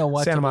I don't know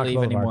what to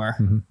believe anymore.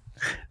 Mm-hmm.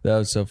 That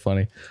was so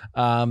funny.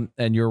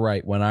 And you're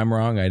right. When I'm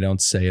wrong, I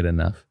don't say it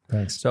enough.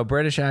 Thanks. So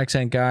British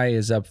accent guy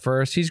is up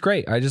first. He's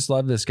great. I just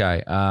love this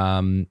guy.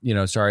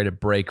 Sorry to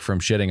break from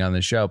shitting on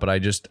the show, but I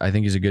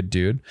think he's a good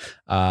dude.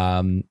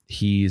 Don't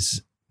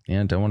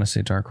want to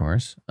say dark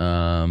horse.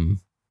 Not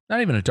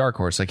even a dark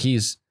horse. I think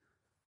he's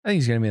going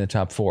to be in the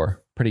top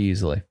 4 pretty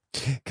easily.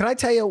 Can I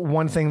tell you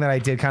one thing that I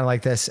did kind of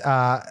like this?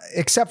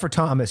 Except for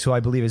Thomas, who I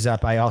believe is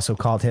up. I also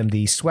called him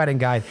the sweating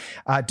guy.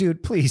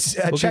 Dude, please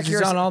check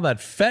your on all that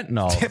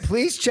fentanyl.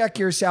 Please check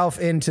yourself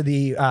into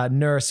the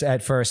nurse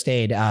at first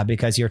aid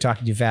because you're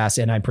talking too fast,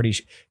 and I'm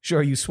pretty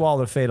sure you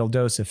swallowed a fatal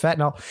dose of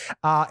fentanyl.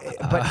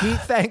 But he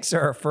thanks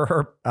her for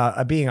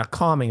her being a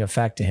calming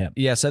effect to him.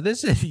 Yeah, so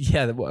this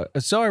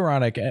is so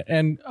ironic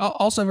and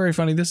also very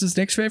funny. This is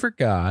Nick's favorite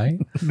guy.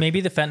 Maybe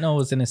the fentanyl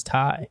was in his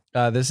tie.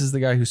 This is the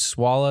guy who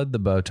swallowed the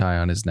bow tie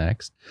on his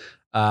neck,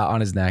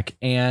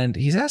 and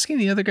he's asking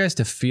the other guys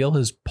to feel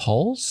his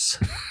pulse.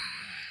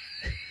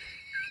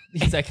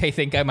 He's like, "I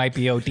think I might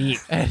be OD."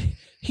 And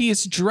he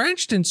is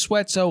drenched in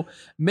sweat, so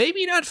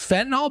maybe not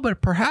fentanyl,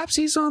 but perhaps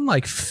he's on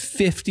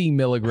 50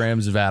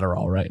 milligrams of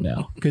Adderall right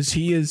now because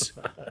he is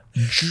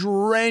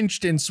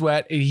drenched in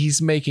sweat.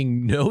 He's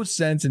making no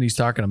sense, and he's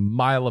talking a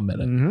mile a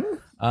minute. Mm-hmm.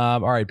 All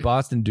right,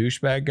 Boston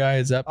douchebag guy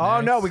is up. Oh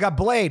next. no, we got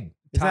Blade.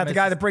 Isn't that the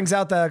guy that brings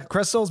out the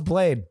crystals?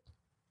 Blade.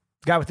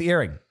 The guy with the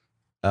earring.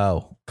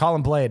 Oh. Call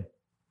him Blade.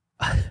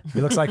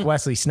 He looks like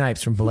Wesley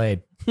Snipes from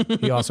Blade.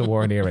 He also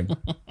wore an earring.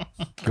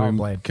 Call him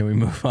Blade. Can we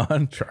move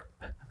on? Sure.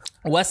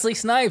 Wesley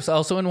Snipes,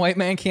 also in White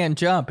Man Can't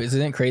Jump.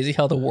 Isn't it crazy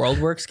how the world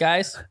works,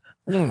 guys?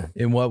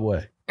 In what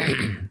way?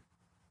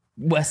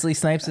 Wesley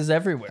Snipes is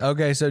everywhere.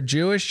 Okay, so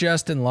Jewish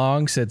Justin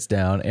Long sits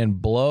down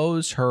and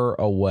blows her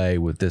away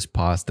with this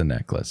pasta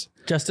necklace.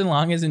 Justin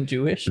Long isn't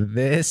Jewish?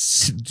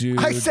 This dude...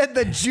 I said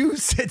the Jew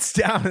sits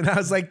down, and I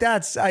was like,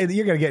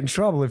 you're going to get in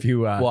trouble if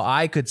you... Well,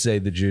 I could say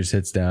the Jew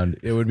sits down.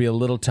 It would be a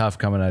little tough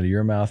coming out of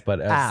your mouth,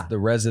 but as the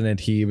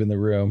resident heave in the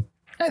room,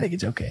 I think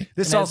it's okay.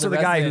 This is also the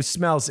guy who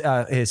smells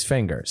his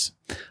fingers.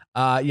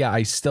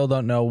 I still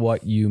don't know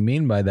what you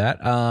mean by that.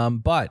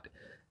 But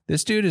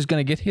This dude is going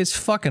to get his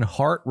fucking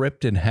heart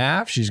ripped in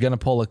half. She's going to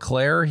pull a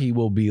Claire. He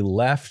will be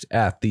left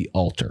at the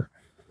altar.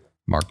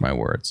 Mark my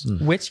words.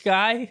 Which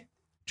guy?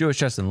 Jewish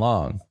Justin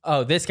Long.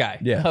 Oh, this guy.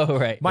 Yeah. Oh,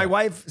 right. My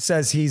wife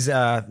says he's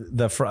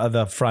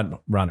the front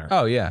runner.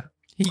 Oh, yeah.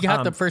 He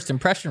got the first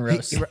impression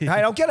roast.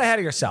 I don't get ahead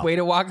of yourself. Way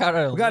to walk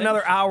out. We got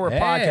another hour of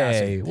podcasting.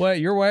 Hey, what?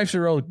 Your wife's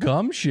a real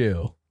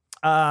gumshoe.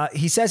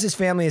 He says his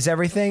family is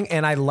everything,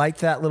 and I like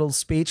that little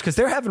speech because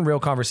they're having real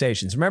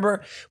conversations.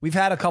 Remember, we've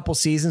had a couple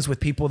seasons with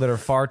people that are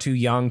far too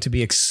young to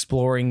be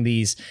exploring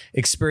these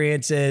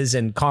experiences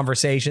and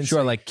conversations.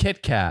 Sure, like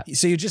Kit Kat.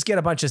 So you just get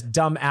a bunch of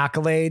dumb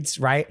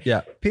accolades, right?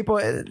 Yeah.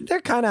 People,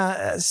 they're kind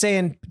of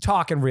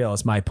talking real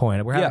is my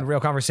point. We're having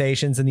real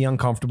conversations and the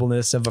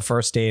uncomfortableness of a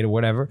first date or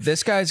whatever.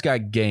 This guy's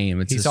got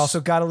game. He's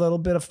also got a little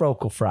bit of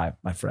vocal fry,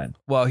 my friend.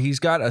 Well, he's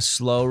got a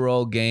slow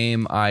roll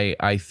game.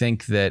 I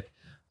think that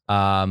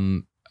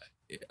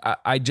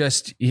I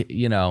just,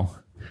 you know,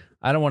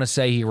 I don't want to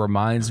say he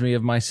reminds me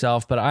of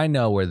myself, but I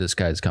know where this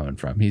guy's coming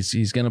from.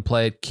 He's going to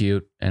play it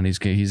cute, and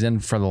he's in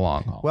for the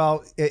long haul.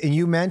 Well, and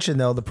you mentioned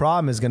though the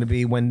problem is going to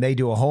be when they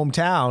do a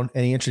hometown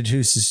and he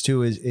introduces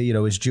to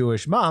his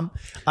Jewish mom.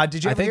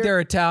 Did you? I think they're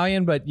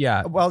Italian, but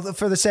yeah. Well,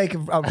 for the sake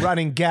of a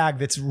running gag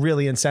that's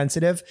really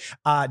insensitive,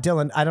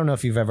 Dylan, I don't know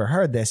if you've ever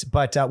heard this,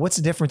 but what's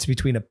the difference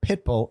between a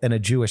pit bull and a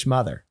Jewish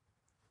mother?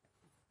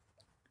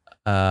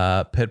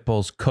 Pit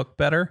bulls cook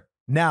better.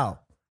 No.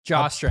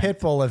 Jaw a strength.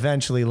 pit bull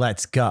eventually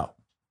lets go.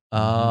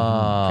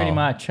 Oh, pretty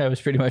much. I was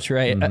pretty much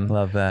right.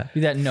 Love that.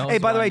 That nose. Hey,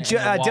 by the way, on the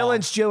wall.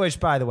 Dylan's Jewish,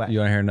 by the way. You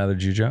want to hear another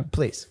Jew joke?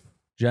 Please.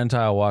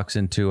 Gentile walks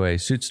into a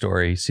suit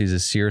store. He sees a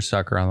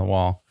seersucker on the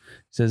wall. He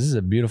says, "This is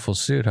a beautiful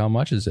suit. How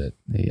much is it?"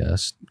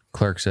 The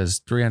clerk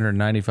says,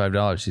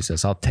 $395. He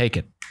says, "I'll take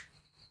it."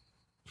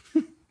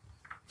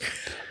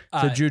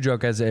 It's a Jew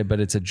joke,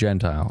 but it's a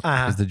Gentile,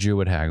 because the Jew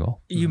would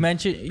haggle. You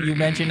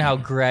mentioned how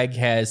Greg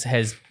has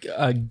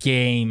a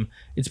game.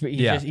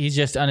 He's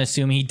just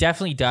unassuming. He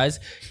definitely does.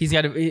 He's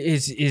got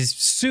his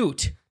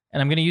suit,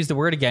 and I'm going to use the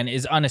word again,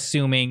 is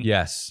unassuming.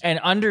 Yes. And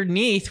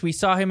underneath, we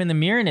saw him in the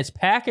mirror in his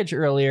package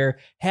earlier,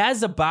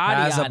 has a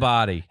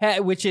body.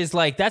 Which is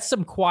like, that's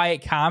some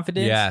quiet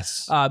confidence.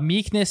 Yes.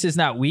 Meekness is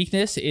not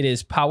weakness. It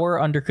is power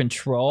under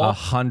control.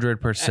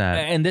 100%.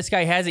 And this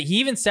guy has it. He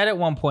even said at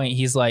one point,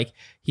 he's like,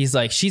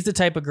 she's the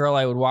type of girl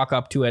I would walk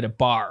up to at a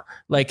bar.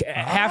 Like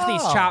half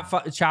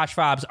these chotch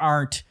fobs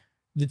aren't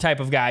the type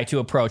of guy to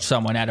approach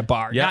someone at a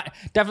bar. Yep.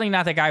 Definitely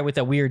not the guy with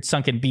the weird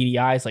sunken beady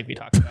eyes like we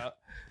talked about.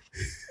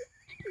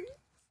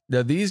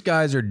 No, these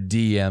guys are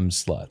DM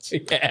sluts.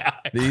 Yeah.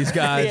 These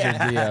guys are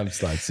DM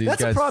sluts.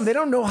 That's the problem. They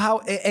don't know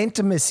how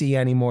intimacy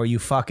anymore, you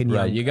fucking young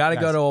Right. You got to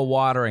go to a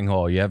watering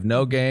hole. You have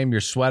no game. You're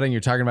sweating. You're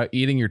talking about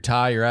eating your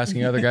tie. You're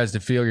asking other guys to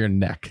feel your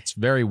neck. It's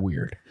very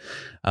weird.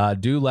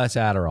 Do less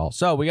Adderall.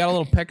 So we got a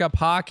little pickup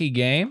hockey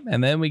game,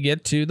 and then we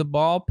get to the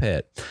ball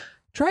pit.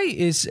 Trey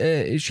is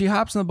she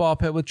hops in the ball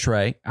pit with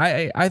Trey.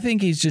 I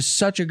think he's just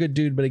such a good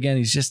dude, but again,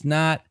 he's just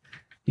not.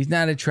 He's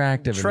not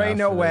attractive Trey, enough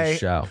no for way. this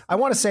show. I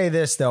want to say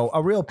this, though.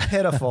 A real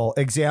pitiful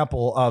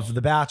example of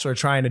The Bachelor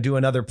trying to do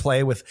another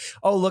play with,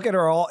 oh, look at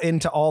her all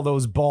into all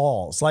those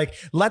balls. Like,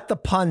 let the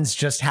puns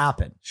just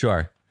happen.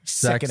 Sure.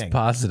 Sickening. Sex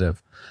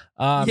positive.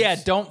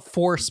 Don't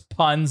force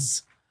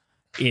puns,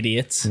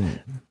 idiots.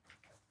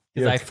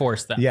 Because I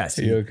forced them. Yes.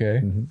 Are you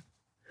okay? Mm-hmm.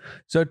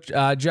 So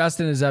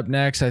Justin is up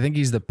next. I think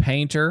he's the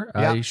painter.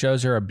 He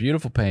shows her a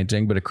beautiful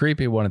painting, but a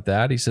creepy one at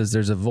that. He says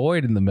there's a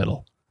void in the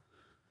middle.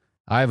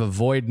 I have a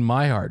void in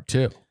my heart,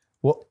 too.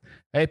 Well,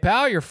 hey,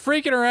 pal, you're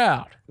freaking her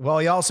out. Well,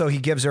 he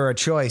gives her a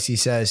choice. He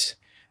says,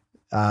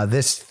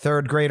 this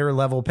third grader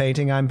level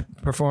painting I'm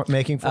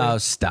making for you. Oh,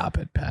 stop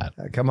it, Pat.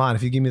 Come on.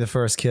 If you give me the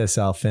first kiss,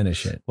 I'll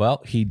finish it.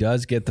 Well, he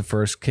does get the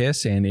first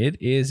kiss, and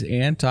it is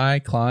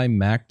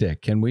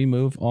anticlimactic. Can we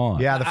move on?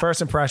 Yeah, the first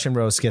impression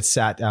roast gets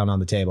sat down on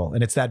the table,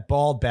 and it's that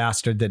bald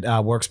bastard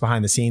that works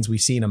behind the scenes.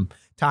 We've seen him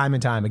time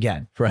and time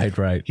again.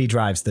 Right. He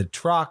drives the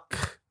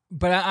truck.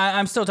 But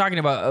I'm still talking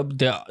about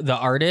the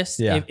artist.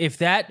 Yeah.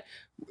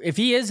 If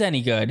he is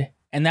any good,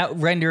 and that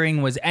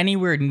rendering was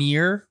anywhere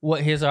near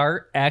what his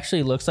art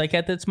actually looks like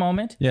at this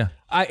moment,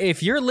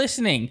 if you're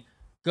listening,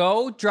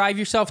 go drive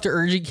yourself to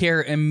urgent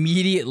care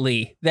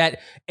immediately.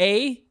 That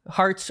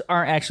hearts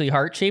aren't actually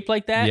heart shaped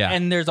like that,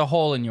 and there's a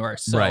hole in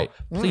yours. So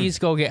please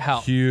go get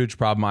help. Huge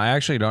problem. I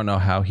actually don't know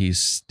how he's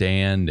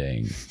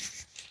standing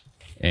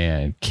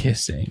and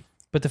kissing.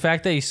 But the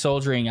fact that he's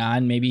soldiering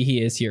on, maybe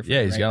he is here for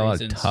he's got a lot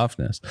of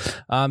toughness.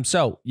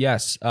 So,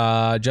 yes,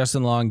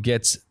 Justin Long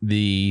gets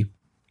the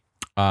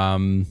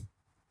first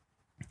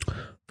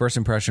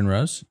impression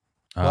rose.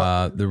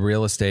 The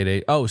real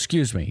estate Oh,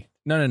 excuse me.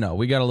 No.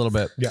 We got a little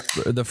bit. Yeah.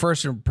 The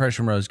first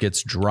impression rose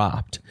gets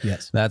dropped.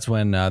 Yes. That's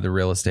when the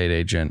real estate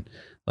agent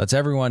lets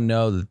everyone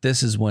know that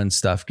this is when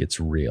stuff gets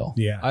real.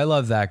 Yeah. I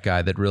love that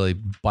guy that really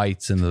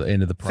bites into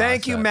the process.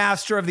 Thank you,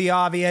 master of the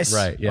obvious.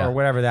 Right, yeah. Or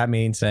whatever that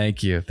means.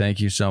 Thank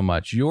you so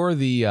much. You're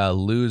the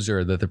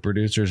loser that the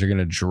producers are going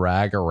to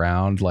drag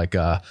around like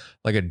a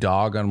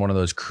dog on one of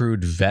those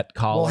crude vet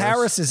collars. Well,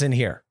 Harris isn't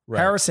here. Right.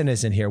 Harrison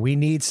isn't here. We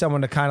need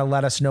someone to kind of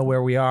let us know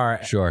where we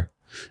are. Sure.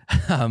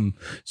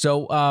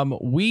 So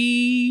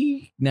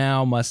we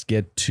now must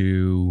get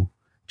to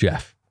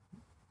Jeff,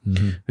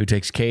 who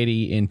takes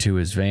Katie into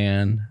his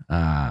van.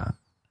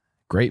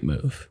 Great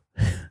move.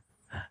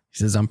 He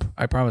says,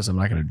 I promise I'm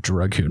not going to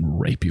drug you and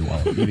rape you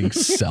while I'm eating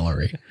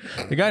celery.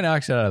 The guy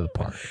knocks it out of the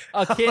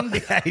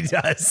park. He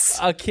does.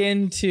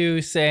 Akin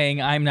to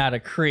saying, I'm not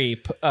a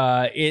creep.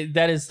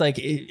 That is like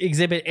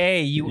exhibit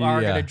A. You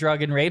are going to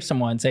drug and rape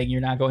someone, saying you're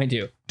not going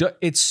to.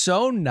 It's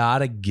so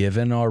not a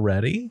given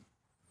already.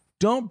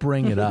 Don't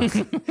bring it up.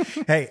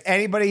 Hey,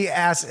 anybody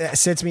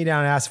sits me down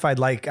and asks if I'd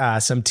like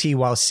some tea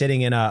while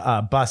sitting in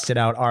a busted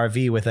out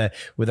RV with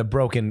a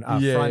broken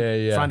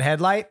front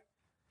headlight?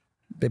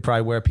 They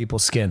probably wear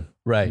people's skin.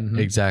 Right,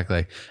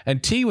 exactly.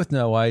 And tea with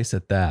no ice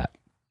at that.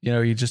 You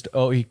know,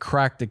 he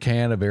cracked a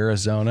can of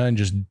Arizona and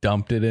just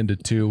dumped it into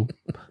 2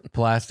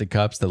 plastic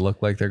cups that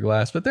look like they're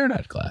glass, but they're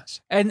not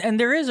glass. And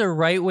there is a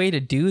right way to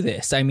do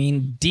this. I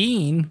mean,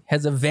 Dean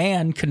has a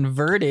van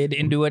converted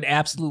into an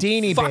absolute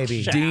Deanie fuck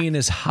baby. shack. Dean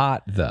is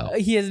hot though.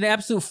 He has an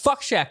absolute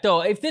fuck shack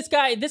though. If this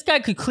guy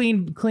could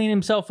clean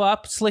himself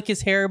up, slick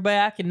his hair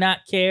back and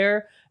not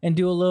care and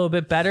do a little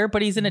bit better,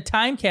 but he's in a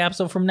time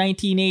capsule from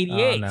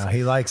 1988. Oh, no,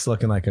 he likes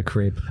looking like a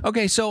creep.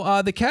 Okay,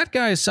 so the cat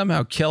guy is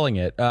somehow killing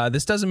it.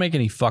 This doesn't make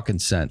any fucking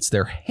sense.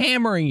 They're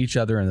hammering each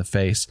other in the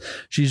face.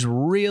 She's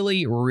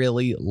really,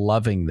 really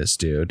loving this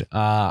dude.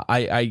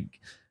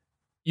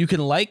 You can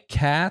like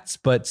cats,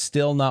 but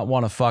still not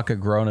want to fuck a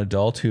grown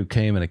adult who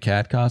came in a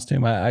cat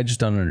costume. I just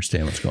don't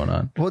understand what's going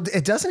on. Well,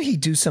 doesn't he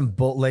do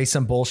lay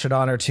some bullshit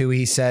on her too?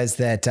 He says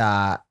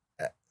that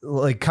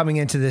like coming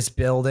into this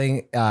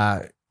building,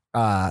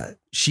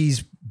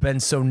 she's been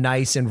so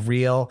nice and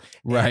real,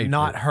 and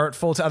not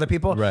hurtful to other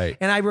people. Right.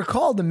 And I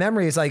recall the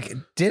memory is like,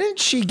 didn't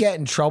she get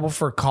in trouble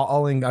for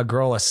calling a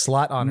girl a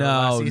slut on her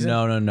last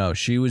season? No.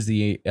 She was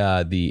the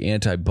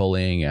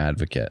anti-bullying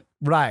advocate.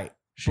 Right.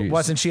 But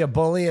wasn't she a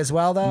bully as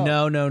well, though?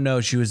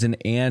 No. She was an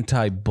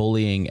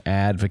anti-bullying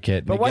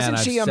advocate. But wasn't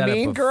she a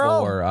mean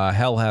girl?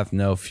 Hell hath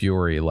no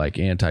fury like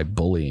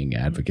anti-bullying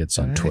advocates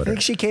on Twitter. I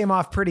think she came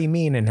off pretty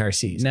mean in her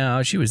season.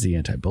 No, she was the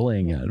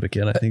anti-bullying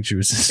advocate. I think she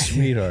was a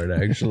sweetheart,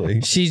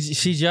 actually. She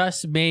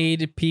just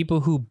made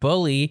people who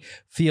bully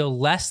feel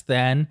less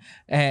than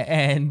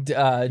and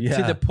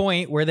to the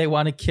point where they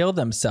want to kill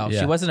themselves.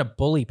 She wasn't a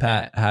bully,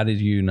 Pat. How did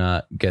you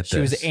not get this? She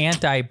was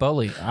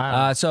anti-bully.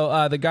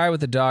 So the guy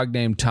with the dog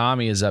named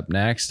Tommy is up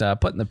next,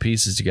 putting the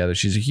pieces together.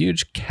 She's a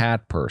huge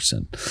cat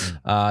person.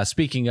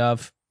 Speaking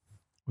of,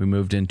 we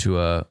moved into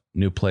a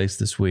new place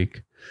this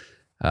week.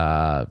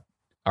 Our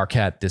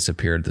cat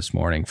disappeared this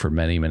morning for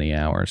many, many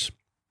hours.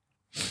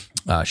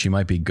 She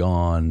might be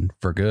gone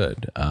for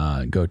good.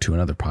 Go to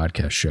another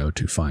podcast show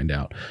to find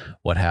out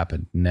what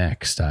happened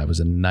next. It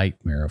was a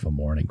nightmare of a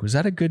morning. Was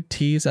that a good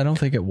tease? I don't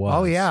think it was.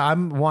 Oh, yeah. I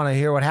want to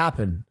hear what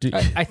happened.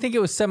 I think it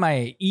was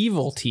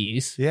semi-evil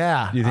tease.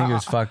 Yeah. Do you think it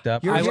was fucked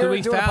up? We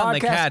found the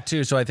cat,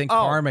 too, so I think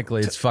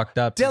karmically it's fucked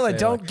up. Dylan,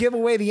 don't give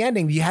away the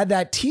ending. You had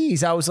that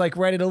tease. I was like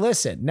ready to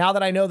listen. Now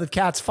that I know the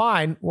cat's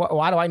fine,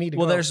 why do I need to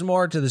go? Well, there's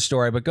more to the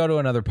story, but go to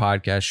another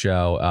podcast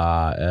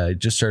show.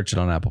 Just search it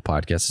on Apple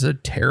Podcasts. It's a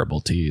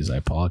terrible tease. I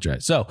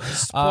apologize. So,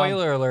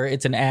 spoiler alert,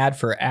 it's an ad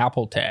for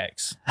Apple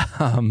tags.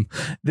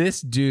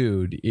 This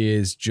dude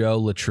is Joe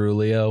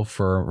Latrulio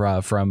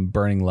from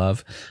Burning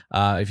Love.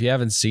 If you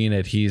haven't seen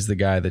it, he's the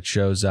guy that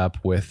shows up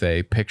with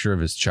a picture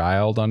of his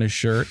child on his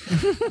shirt.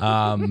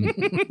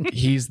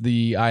 He's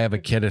the I have a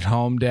kid at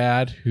home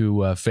dad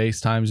who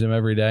FaceTimes him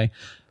every day.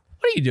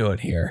 What are you doing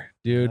here,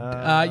 dude?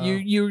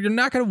 You're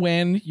not going to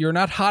win. You're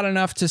not hot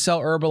enough to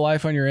sell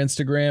Herbalife on your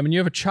Instagram, and you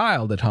have a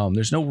child at home.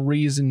 There's no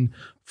reason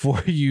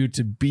for you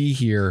to be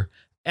here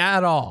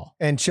at all.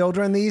 And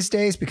children these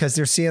days, because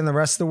they're seeing the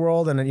rest of the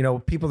world,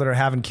 and people that are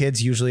having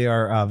kids usually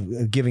are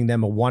giving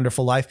them a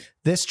wonderful life.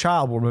 This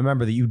child will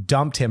remember that you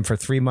dumped him for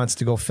 3 months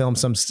to go film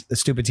some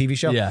stupid TV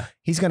show. Yeah.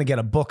 He's going to get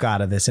a book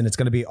out of this, and it's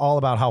going to be all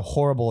about how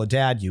horrible a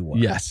dad you were.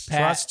 Yes.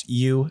 Trust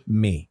you,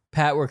 me.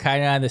 Pat, we're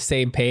kind of on the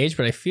same page,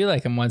 but I feel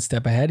like I'm one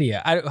step ahead of you.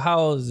 How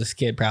old is this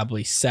kid?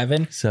 Probably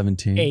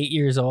 17. 8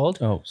 years old.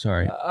 Oh,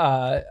 sorry.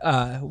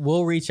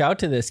 We'll reach out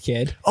to this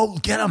kid. Oh,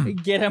 get him.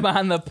 Get him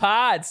on the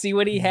pod. See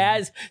what he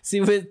has.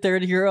 See what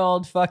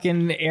 30-year-old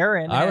fucking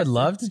Aaron I would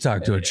love to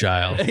talk to a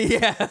child.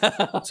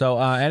 Yeah. So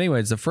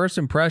anyways, the first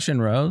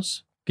impression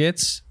rose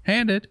gets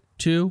handed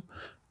to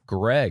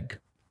Greg.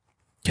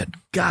 Good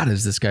God,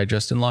 is this guy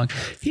Justin Long?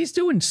 He's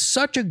doing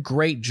such a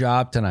great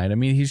job tonight. I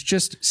mean, he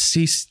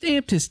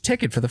stamped his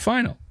ticket for the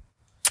final.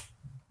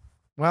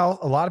 Well,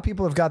 a lot of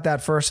people have got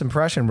that first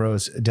impression,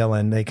 Rose,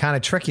 Dylan. They kind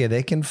of trick you.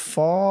 They can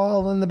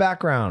fall in the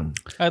background.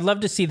 I'd love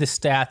to see the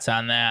stats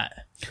on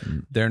that.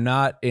 They're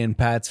not in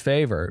Pat's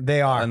favor.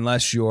 They are.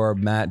 Unless you're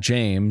Matt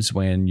James,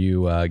 when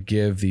you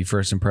give the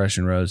first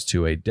impression rose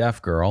to a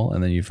deaf girl,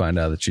 and then you find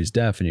out that she's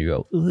deaf, and you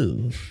go,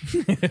 ooh.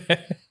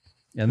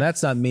 And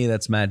that's not me.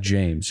 That's Matt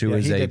James, who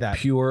is a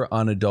pure,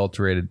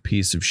 unadulterated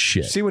piece of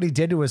shit. See what he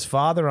did to his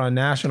father on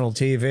national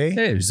TV?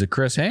 Hey, he's the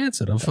Chris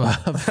Hansen of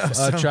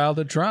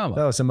childhood trauma.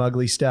 That was some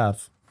ugly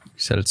stuff.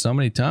 Said it so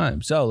many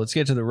times. So let's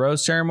get to the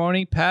rose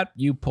ceremony. Pat,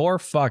 you poor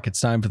fuck. It's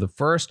time for the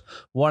first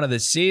one of the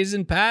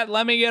season. Pat,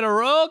 let me get a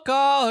roll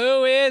call.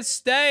 Who is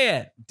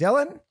staying?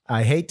 Dylan,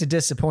 I hate to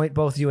disappoint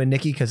both you and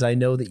Nikki because I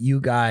know that you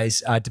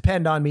guys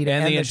depend on me to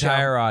end the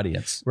entire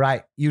audience.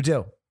 Right. You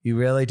do. You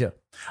really do.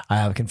 I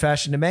have a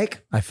confession to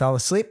make. I fell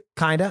asleep,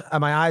 kind of.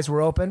 My eyes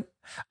were open.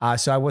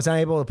 So I was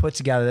unable to put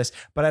together this,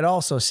 but I'd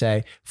also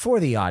say for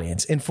the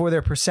audience and for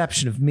their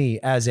perception of me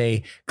as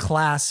a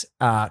classy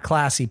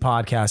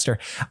podcaster,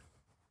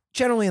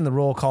 generally in the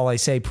roll call, I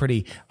say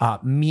pretty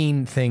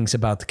mean things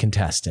about the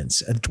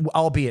contestants,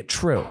 albeit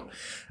true.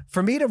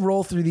 For me to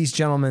roll through these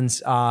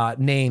gentlemen's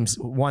names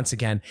once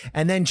again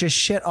and then just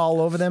shit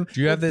all over them.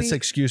 Do you have this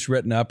excuse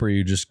written up, or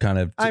you just kind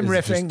of? I'm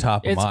riffing.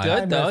 Top of it's mind?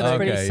 Good though. It's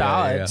pretty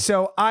solid. Yeah.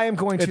 So I am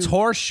going to. It's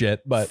horse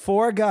shit, but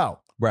forego.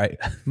 Right.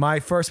 My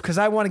first, because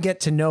I want to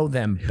get to know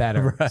them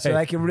better, right. So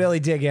I can really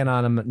dig in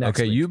on them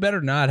next week. You better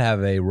not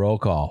have a roll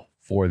call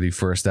for the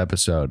first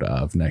episode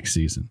of next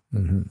season,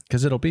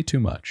 because it'll be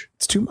too much.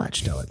 It's too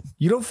much, Dylan.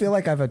 You don't feel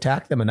like I've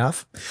attacked them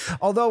enough?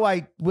 Although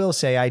I will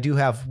say I do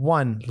have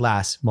one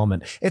last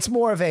moment. It's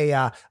more of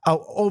a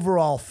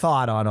overall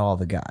thought on all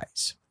the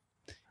guys.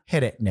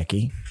 Hit it,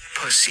 Nikki.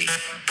 Pussy.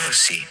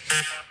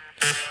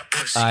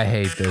 I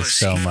hate this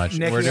so much.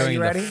 Nikki, we're doing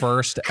the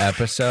first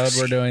episode.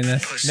 We're doing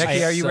this.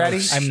 Nikki, are you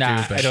ready? I'm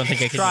not. I don't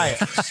think I can. Try it.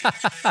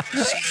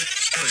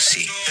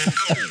 Pussy.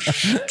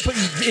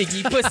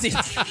 Iggy pussy.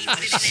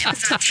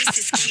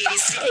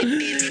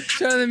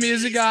 Turn the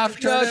music off.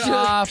 Turn it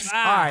off.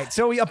 All right.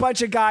 So a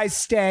bunch of guys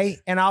stay,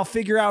 and I'll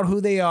figure out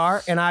who they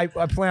are, and I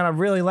plan on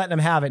really letting them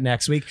have it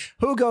next week.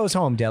 Who goes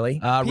home,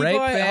 Dilly? Ray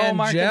Van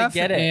Jeff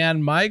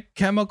and My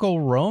Chemical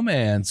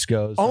Romance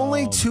goes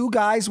Only home. 2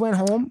 guys went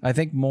home? I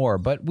think more,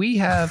 but we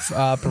have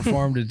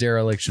performed a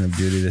dereliction of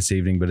duty this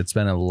evening, but it's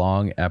been a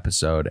long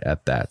episode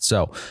at that.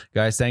 So,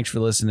 guys, thanks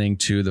for listening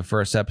to the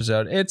first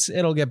episode.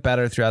 It'll get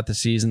better throughout the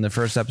season. The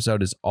first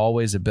episode is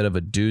always a bit of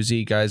a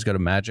doozy. Guys, go to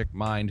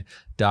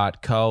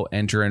magicmind.co,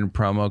 enter in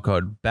promo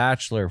code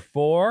Bachelor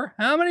for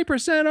how many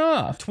percent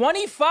off?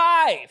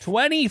 25%.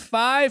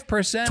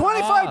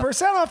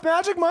 25% off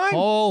Magic Mind.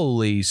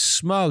 Holy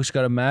smokes.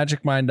 Go to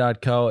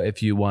magicmind.co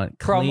if you want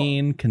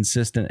clean,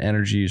 consistent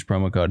energy. Use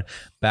promo code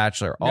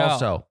Bachelor. No.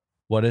 Also,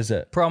 what is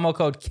it? Promo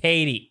code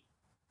Katie.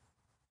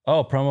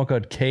 Oh, promo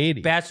code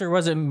Katie. Bachelor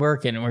wasn't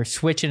working. We're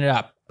switching it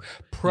up.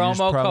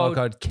 Promo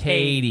code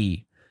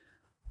Katie.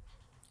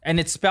 And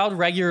it's spelled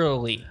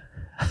regularly.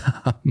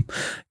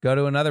 Go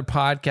to another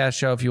podcast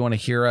show if you want to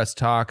hear us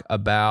talk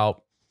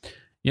about,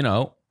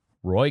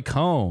 Roy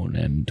Cohn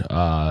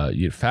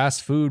and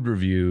fast food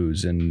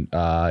reviews and,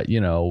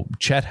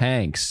 Chet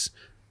Hanks.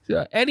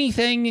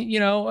 Anything,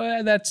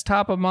 that's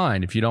top of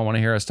mind if you don't want to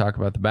hear us talk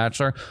about The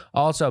Bachelor.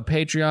 Also,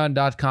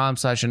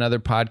 patreon.com/another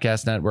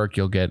podcast network.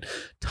 You'll get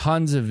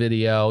tons of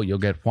video. You'll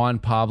get Juan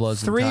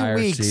Pablo's 3 entire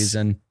weeks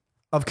season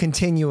of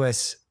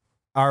continuous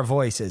our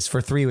voices for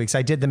 3 weeks.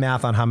 I did the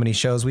math on how many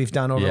shows we've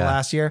done over the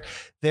last year.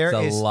 There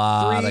is a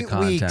lot 3 of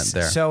content weeks.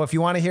 there. So if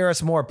you want to hear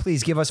us more,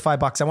 please give us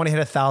 $5. I want to hit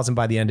 1,000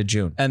 by the end of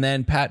June. And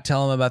then Pat,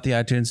 tell them about the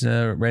iTunes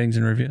ratings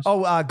and reviews.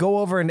 Oh, go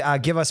over and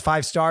give us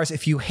 5 stars.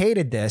 If you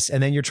hated this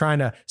and then you're trying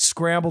to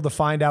scramble to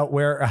find out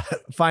where,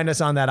 find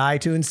us on that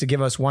iTunes to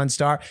give us 1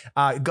 star,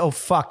 go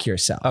fuck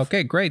yourself.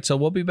 Okay, great. So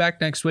we'll be back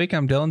next week.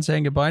 I'm Dylan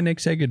saying goodbye. Nick,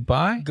 say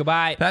goodbye.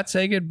 Goodbye. Pat,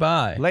 say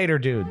goodbye. Later,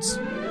 dudes.